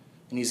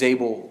 and he's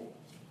able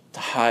to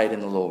hide in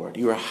the Lord.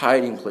 You are a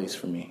hiding place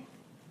for me.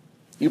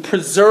 You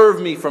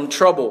preserve me from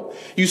trouble.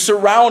 You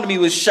surround me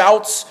with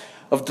shouts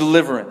of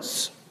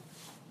deliverance.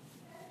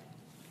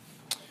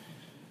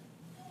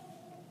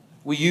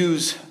 We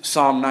use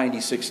Psalm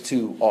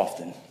 96:2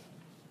 often.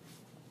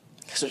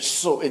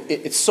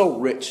 It's so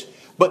rich.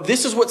 But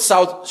this is what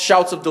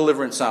shouts of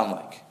deliverance sound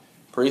like.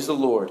 Praise the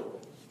Lord.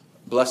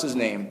 Bless his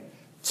name.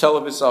 Tell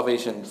of his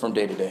salvation from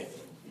day to day.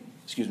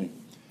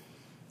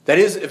 That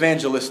is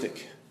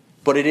evangelistic.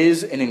 But it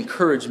is an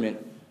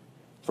encouragement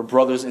for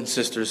brothers and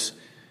sisters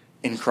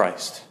in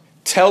Christ.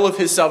 Tell of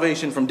his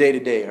salvation from day to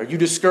day. Are you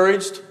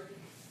discouraged?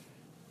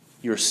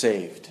 You're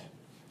saved.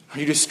 Are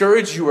you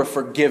discouraged? You are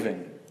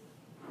forgiven.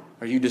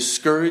 Are you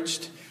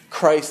discouraged?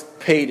 Christ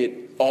paid it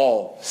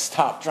all.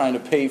 Stop trying to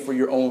pay for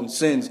your own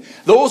sins.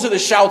 Those are the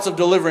shouts of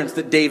deliverance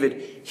that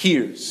David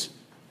hears.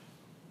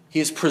 He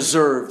is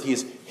preserved. He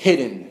is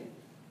hidden.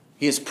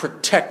 He is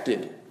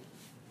protected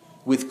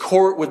with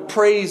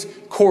praise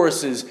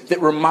choruses that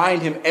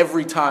remind him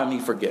every time he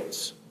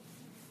forgets.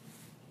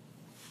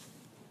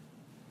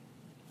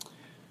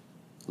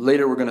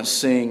 Later we're going to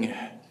sing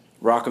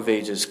Rock of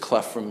Ages,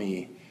 cleft for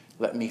me.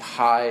 Let me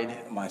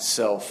hide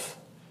myself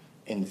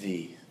in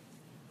thee.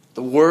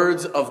 The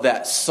words of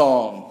that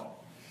song,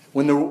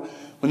 when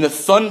the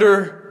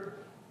thunder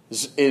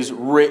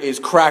is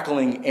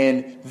crackling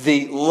and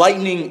the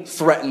lightning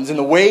threatens and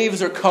the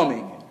waves are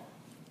coming,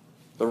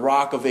 The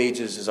Rock of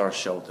Ages is our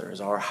shelter, is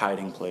our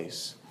hiding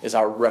place, is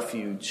our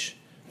refuge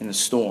in the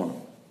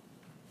storm.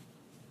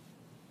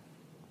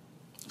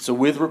 So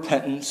with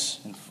repentance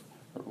and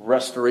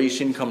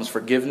restoration comes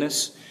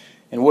forgiveness.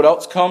 And what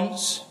else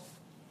comes?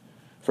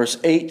 Verse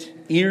 8,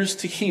 ears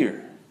to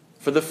hear.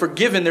 For the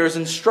forgiven there is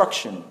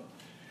instruction.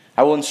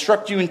 I will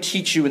instruct you and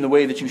teach you in the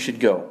way that you should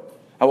go.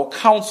 I will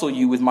counsel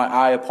you with my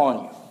eye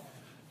upon you.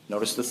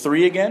 Notice the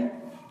three again.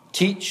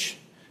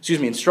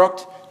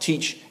 Instruct,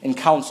 teach, and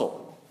counsel.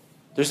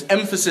 There's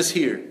emphasis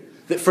here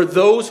that for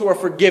those who are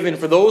forgiven,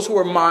 for those who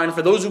are mine,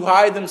 for those who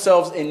hide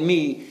themselves in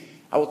me,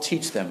 I will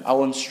teach them, I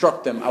will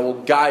instruct them, I will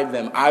guide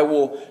them, I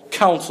will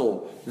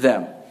counsel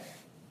them.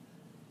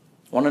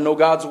 Want to know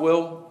God's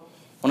will?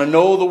 Want to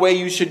know the way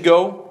you should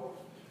go?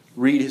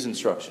 Read His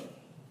instruction.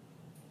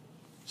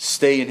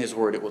 Stay in His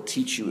word. It will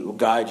teach you, it will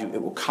guide you,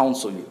 it will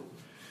counsel you.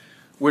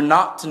 We're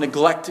not to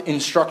neglect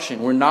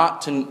instruction. We're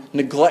not to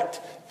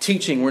neglect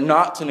teaching. We're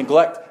not to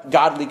neglect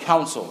godly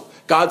counsel.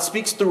 God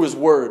speaks through His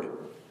word.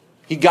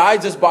 He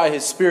guides us by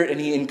His Spirit, and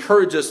He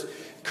encourages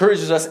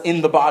us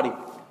in the body.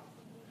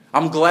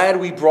 I'm glad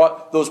we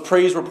brought those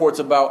praise reports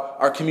about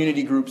our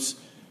community groups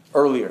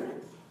earlier.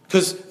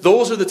 Because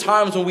those are the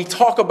times when we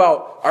talk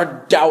about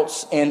our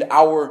doubts and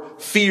our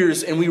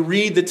fears, and we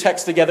read the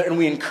text together and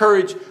we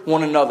encourage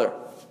one another.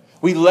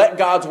 We let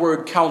God's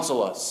word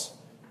counsel us.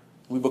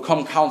 We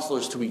become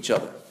counselors to each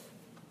other.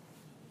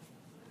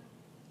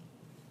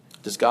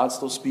 Does God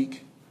still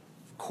speak?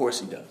 Of course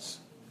He does.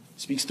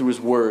 He speaks through His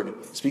word.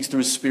 He speaks through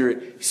His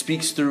Spirit. He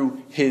speaks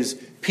through His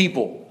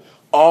people.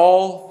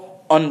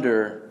 All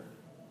under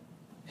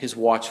His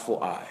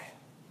watchful eye.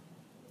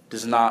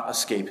 Does not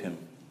escape Him.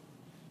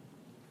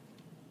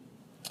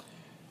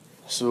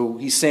 So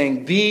He's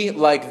saying, be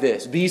like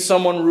this. Be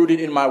someone rooted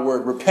in my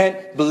word.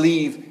 Repent,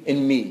 believe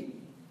in me.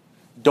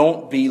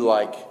 Don't be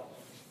like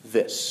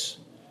this.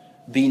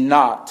 Be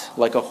not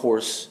like a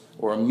horse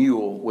or a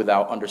mule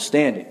without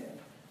understanding.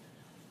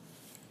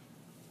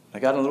 I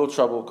got in a little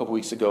trouble a couple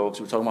weeks ago because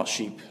we were talking about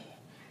sheep.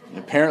 And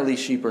apparently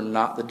sheep are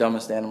not the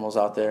dumbest animals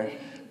out there.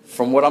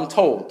 From what I'm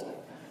told,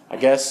 I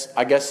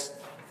guess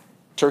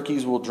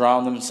turkeys will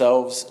drown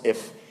themselves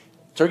if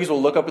turkeys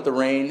will look up at the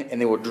rain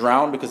and they will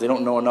drown because they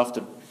don't know enough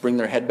to bring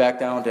their head back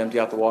down to empty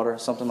out the water,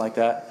 something like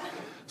that.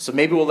 So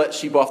maybe we'll let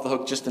sheep off the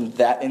hook just in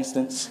that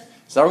instance.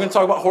 So now we're going to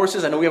talk about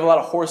horses. I know we have a lot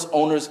of horse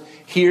owners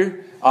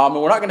here. And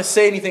we're not going to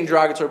say anything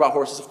derogatory about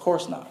horses. Of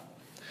course not.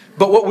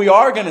 But what we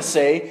are going to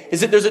say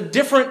is that there's a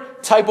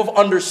different type of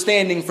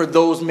understanding for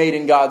those made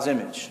in God's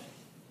image.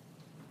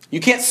 You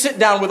can't sit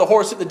down with a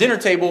horse at the dinner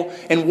table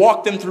and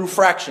walk them through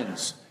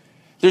fractions.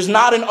 There's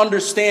not an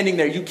understanding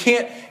there. You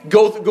can't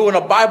go in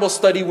a Bible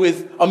study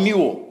with a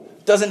mule.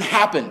 It doesn't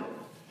happen.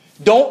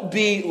 Don't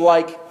be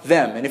like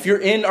them. And if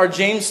you're in our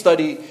James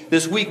study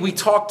this week, we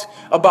talked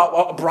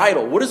about a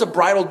bridle. What does a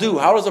bridle do?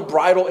 How does a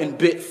bridle and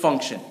bit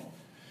function?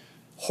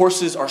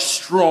 Horses are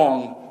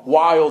strong,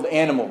 wild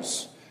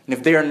animals. And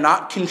if they are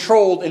not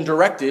controlled and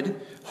directed,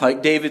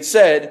 like David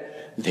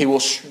said, they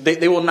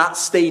will not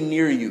stay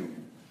near you.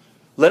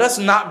 Let us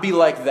not be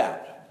like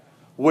that,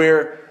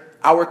 where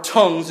our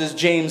tongues, as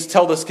James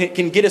tells us,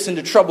 can get us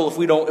into trouble if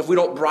we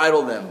don't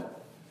bridle them.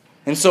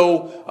 And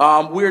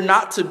so we're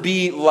not to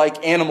be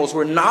like animals.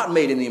 We're not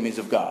made in the image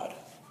of God.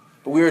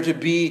 But we are to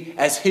be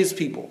as His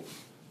people,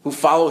 who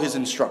follow His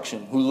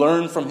instruction, who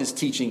learn from His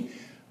teaching,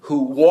 who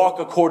walk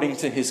according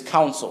to His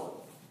counsel.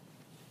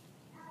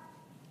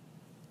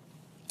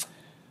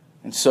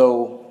 And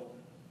so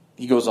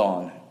he goes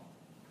on.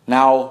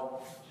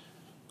 Now,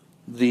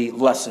 the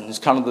lesson is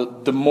kind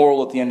of the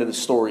moral at the end of the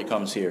story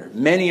comes here.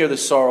 Many are the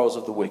sorrows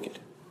of the wicked,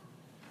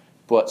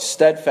 but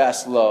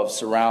steadfast love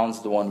surrounds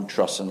the one who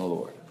trusts in the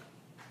Lord.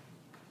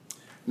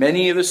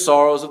 Many are the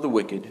sorrows of the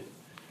wicked,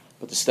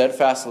 but the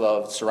steadfast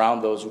love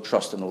surround those who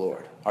trust in the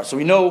Lord. All right, so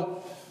we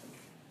know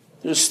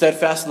there's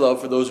steadfast love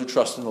for those who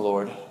trust in the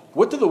Lord.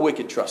 What do the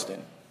wicked trust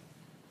in?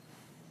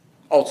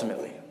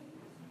 Ultimately.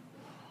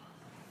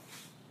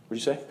 What do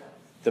you say?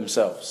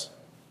 Themselves.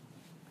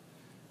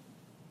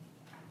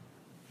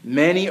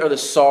 Many are the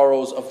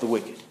sorrows of the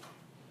wicked.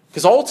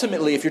 Because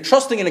ultimately, if you're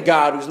trusting in a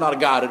God who's not a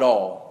God at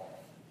all,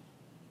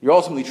 you're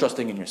ultimately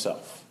trusting in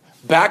yourself.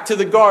 Back to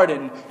the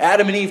garden,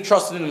 Adam and Eve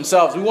trusted in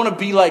themselves. We want to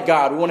be like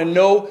God. We want to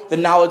know the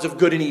knowledge of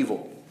good and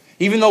evil.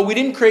 Even though we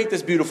didn't create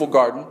this beautiful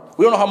garden,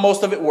 we don't know how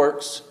most of it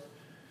works.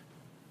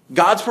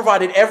 God's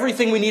provided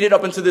everything we needed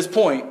up until this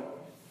point,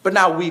 but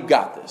now we've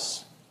got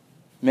this.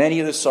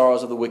 Many are the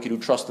sorrows of the wicked who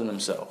trust in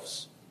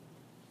themselves.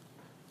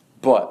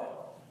 But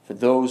for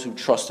those who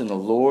trust in the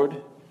Lord,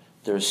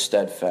 there is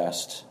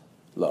steadfast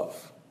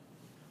love.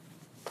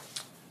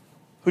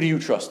 Who do you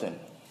trust in?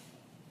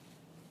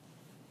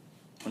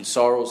 When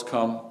sorrows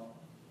come,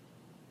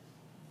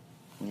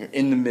 when you're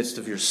in the midst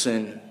of your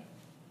sin,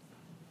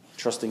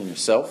 trusting in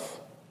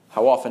yourself,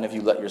 how often have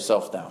you let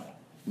yourself down?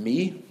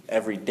 Me,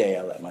 every day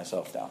I let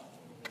myself down.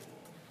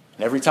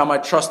 And every time I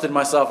trusted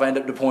myself, I end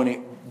up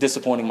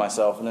disappointing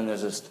myself. And then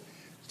there's this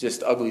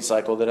just ugly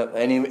cycle.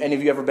 Any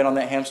of you ever been on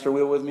that hamster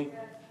wheel with me?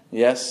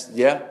 Yes?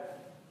 Yeah?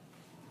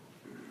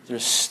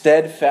 There's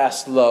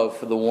steadfast love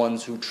for the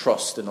ones who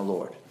trust in the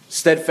Lord.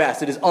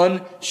 Steadfast. It is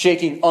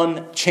unshaking,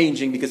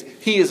 unchanging, because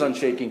He is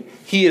unshaking.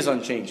 He is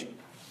unchanging.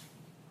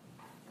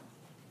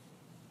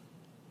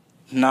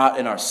 Not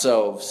in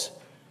ourselves,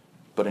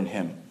 but in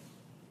Him.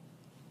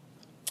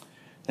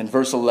 And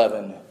verse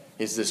 11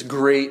 is this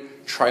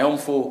great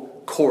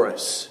triumphal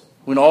chorus.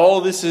 When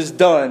all this is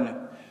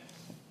done,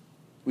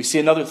 we see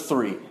another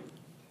three.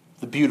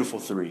 The beautiful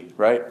three,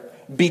 right?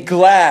 Be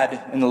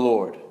glad in the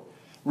Lord.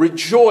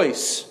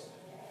 Rejoice,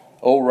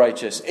 O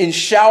righteous, and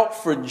shout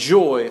for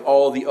joy,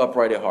 all the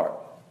upright at heart.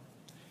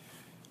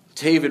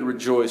 David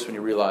rejoiced when he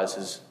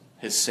realized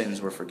his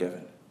sins were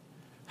forgiven.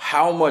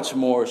 How much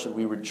more should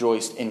we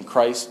rejoice in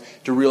Christ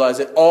to realize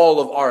that all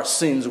of our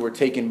sins were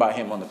taken by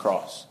Him on the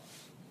cross?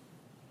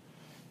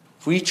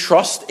 If we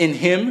trust in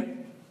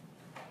Him,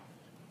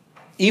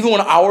 even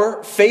when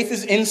our faith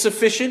is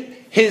insufficient,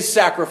 His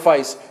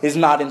sacrifice is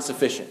not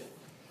insufficient.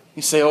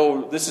 You say,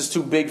 oh, this is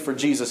too big for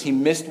Jesus. He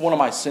missed one of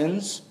my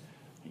sins?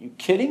 Are you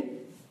kidding?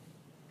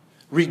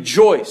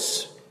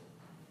 Rejoice,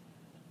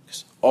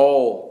 because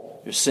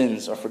all your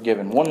sins are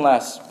forgiven. One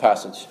last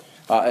passage.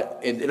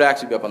 It'll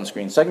actually be up on the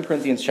screen. 2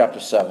 Corinthians chapter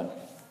 7.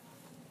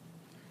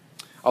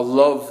 I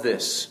love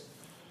this.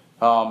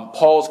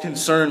 Paul's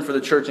concern for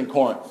the church in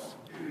Corinth.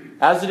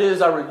 As it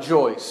is, I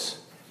rejoice,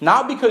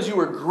 not because you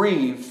were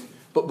grieved,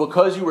 but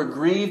because you were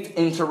grieved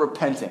into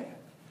repenting.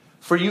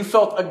 For you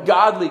felt a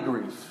godly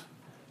grief,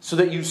 so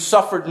that you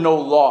suffered no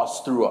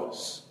loss through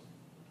us.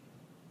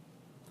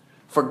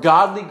 For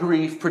godly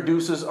grief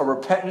produces a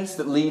repentance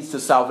that leads to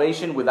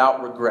salvation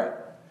without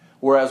regret,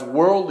 whereas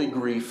worldly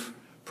grief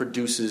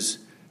produces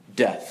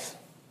death.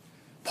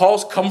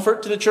 Paul's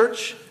comfort to the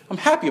church: I'm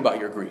happy about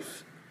your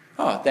grief.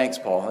 Oh, thanks,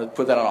 Paul. I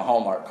put that on a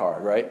Hallmark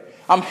card, right?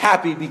 I'm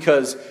happy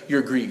because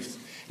you're grieved.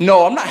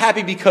 No, I'm not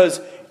happy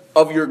because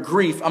of your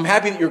grief. I'm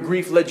happy that your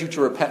grief led you to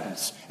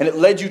repentance, and it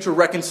led you to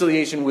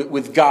reconciliation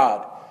with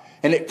God.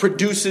 And it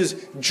produces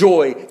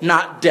joy,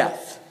 not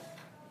death.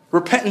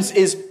 Repentance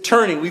is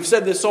turning. We've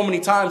said this so many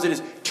times. It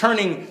is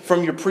turning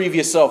from your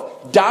previous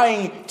self,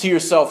 dying to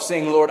yourself,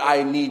 saying, Lord,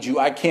 I need you.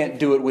 I can't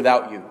do it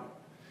without you.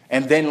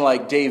 And then,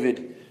 like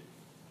David,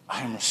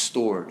 I am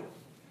restored.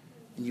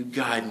 And you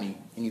guide me,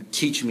 and you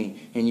teach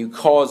me, and you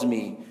cause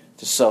me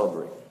to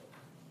celebrate.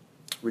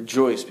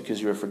 Rejoice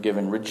because you are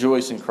forgiven.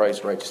 Rejoice in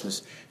Christ's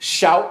righteousness.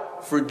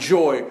 Shout for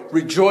joy.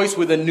 Rejoice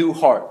with a new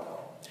heart.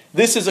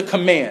 This is a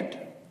command.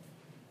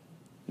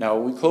 Now,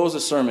 we close the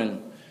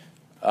sermon.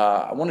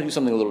 I want to do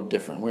something a little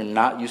different. We're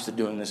not used to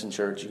doing this in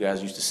church. You guys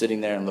are used to sitting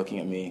there and looking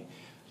at me.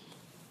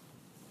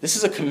 This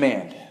is a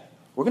command.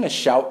 We're going to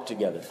shout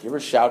together. You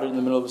ever shouted in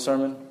the middle of a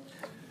sermon?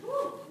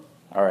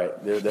 All right,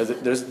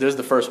 there's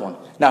the first one.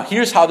 Now,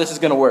 here's how this is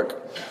going to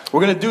work.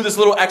 We're going to do this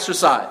little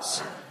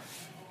exercise.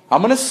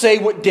 I'm going to say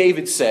what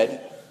David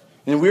said,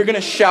 and we're going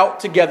to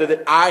shout together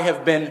that I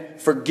have been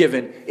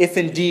forgiven, if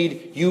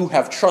indeed you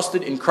have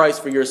trusted in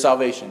Christ for your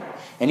salvation.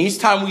 And each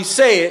time we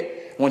say it,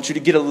 I want you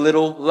to get a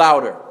little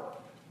louder.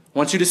 I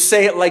want you to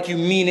say it like you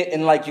mean it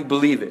and like you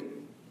believe it.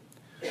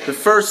 The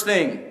first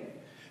thing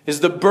is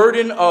the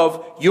burden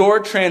of your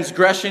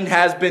transgression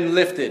has been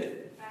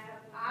lifted.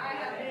 I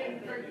have been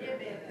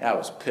forgiven. That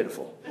was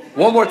pitiful.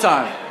 One more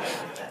time.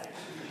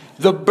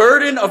 The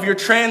burden of your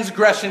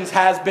transgressions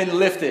has been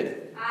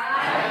lifted. I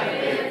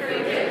have been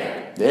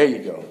forgiven. There you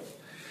go.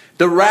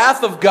 The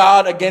wrath of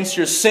God against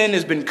your sin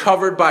has been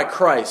covered by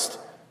Christ.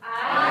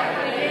 I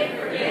have been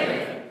forgiven.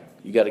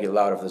 You got to get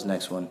louder for this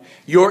next one.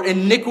 Your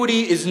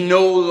iniquity is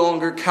no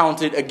longer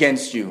counted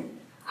against you.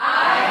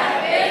 I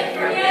have been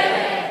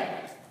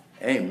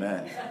forgiven.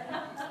 Amen. You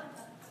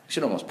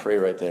should almost pray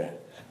right there.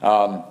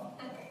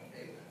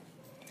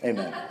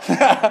 Amen.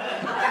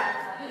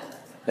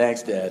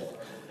 Thanks, Dad.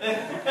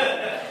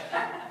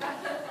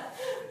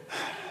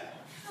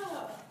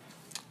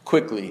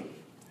 Quickly,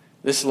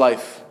 this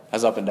life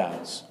has up and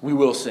downs. We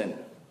will sin.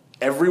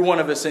 Every one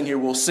of us in here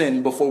will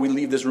sin before we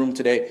leave this room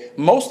today.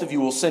 Most of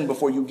you will sin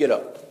before you get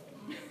up.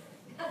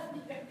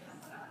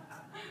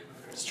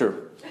 It's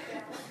true.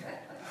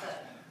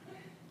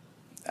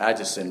 I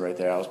just sinned right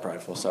there. I was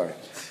prideful. Sorry.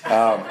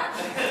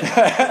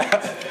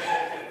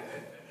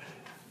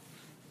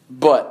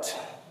 But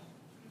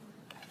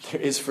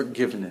there is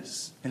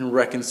forgiveness and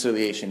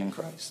reconciliation in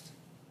Christ.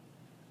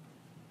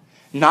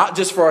 Not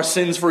just for our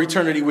sins for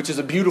eternity, which is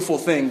a beautiful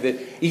thing, that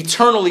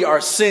eternally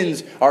our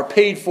sins are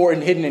paid for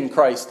and hidden in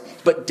Christ,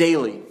 but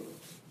daily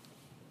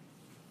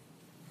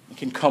we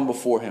can come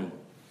before Him.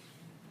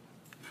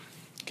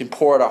 We can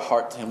pour out our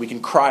heart to Him. We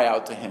can cry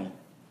out to Him.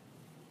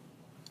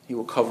 He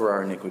will cover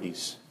our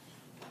iniquities.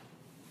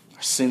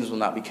 Our sins will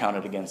not be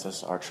counted against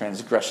us. Our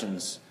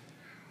transgressions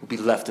will be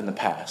left in the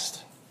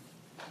past.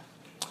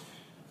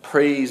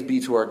 Praise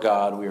be to our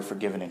God, we are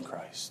forgiven in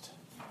Christ.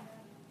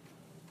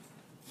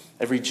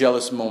 Every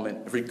jealous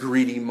moment, every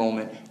greedy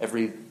moment,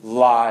 every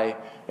lie,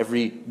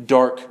 every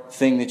dark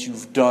thing that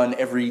you've done,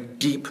 every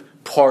deep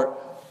part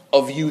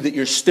of you that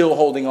you're still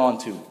holding on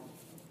to.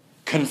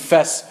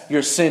 Confess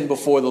your sin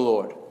before the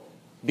Lord.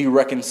 Be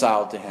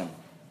reconciled to Him.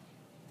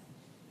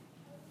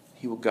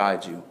 He will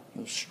guide you. He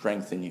will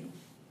strengthen you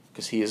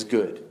because he is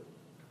good.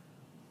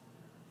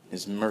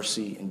 His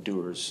mercy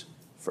endures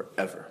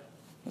forever.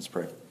 Let's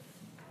pray.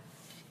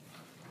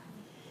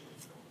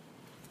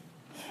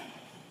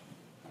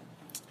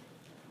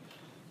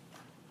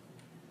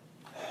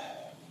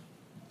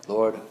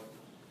 Lord,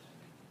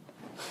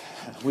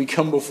 we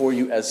come before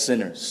you as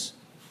sinners.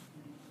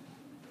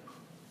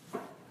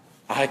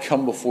 I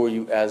come before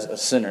you as a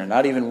sinner,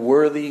 not even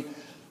worthy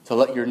to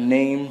let your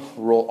name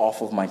roll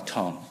off of my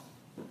tongue.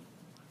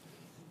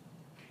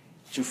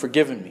 But you've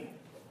forgiven me.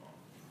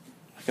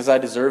 Not because I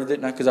deserved it,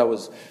 not because I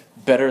was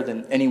better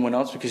than anyone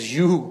else, because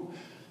you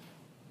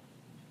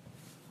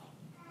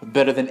were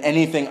better than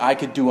anything I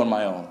could do on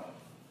my own.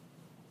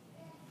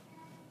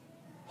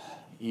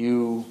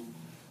 You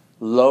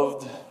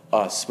loved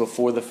us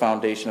before the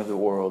foundation of the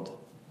world.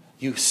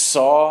 You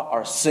saw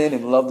our sin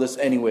and loved us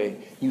anyway.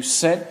 You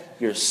sent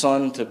your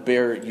Son to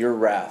bear your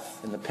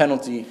wrath and the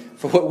penalty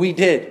for what we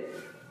did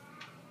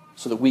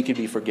so that we could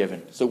be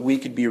forgiven, so we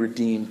could be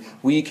redeemed,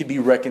 we could be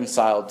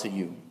reconciled to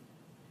you.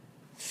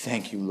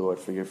 Thank you, Lord,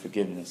 for your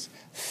forgiveness.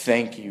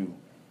 Thank you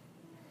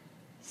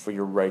for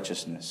your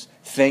righteousness.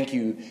 Thank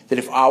you that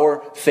if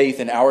our faith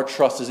and our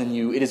trust is in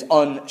you, it is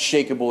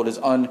unshakable, it is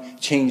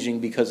unchanging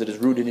because it is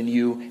rooted in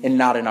you and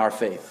not in our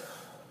faith.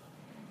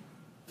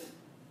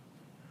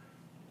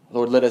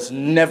 Lord, let us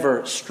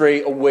never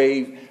stray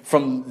away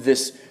from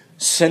this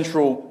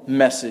central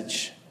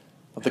message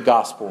of the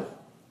gospel,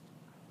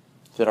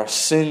 that our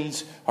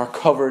sins are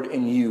covered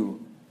in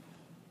you,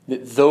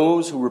 that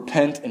those who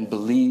repent and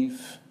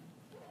believe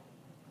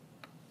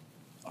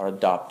are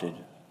adopted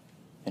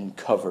and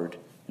covered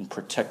and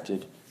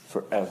protected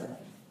forever.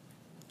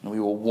 And we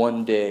will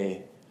one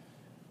day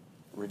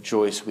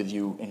rejoice with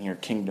you in your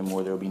kingdom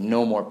where there will be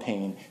no more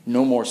pain,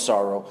 no more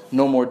sorrow,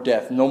 no more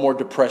death, no more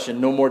depression,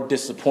 no more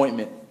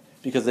disappointment,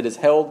 because it is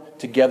held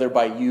together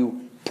by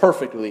you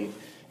perfectly,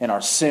 and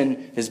our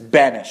sin is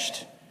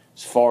banished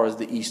as far as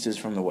the east is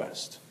from the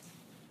west.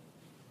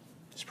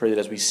 Just pray that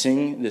as we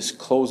sing this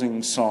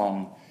closing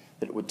song,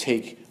 that it would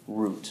take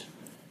root.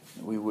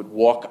 That we would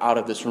walk out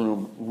of this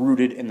room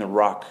rooted in the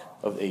rock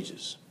of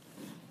ages.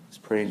 Let's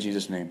pray in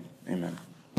Jesus' name. Amen.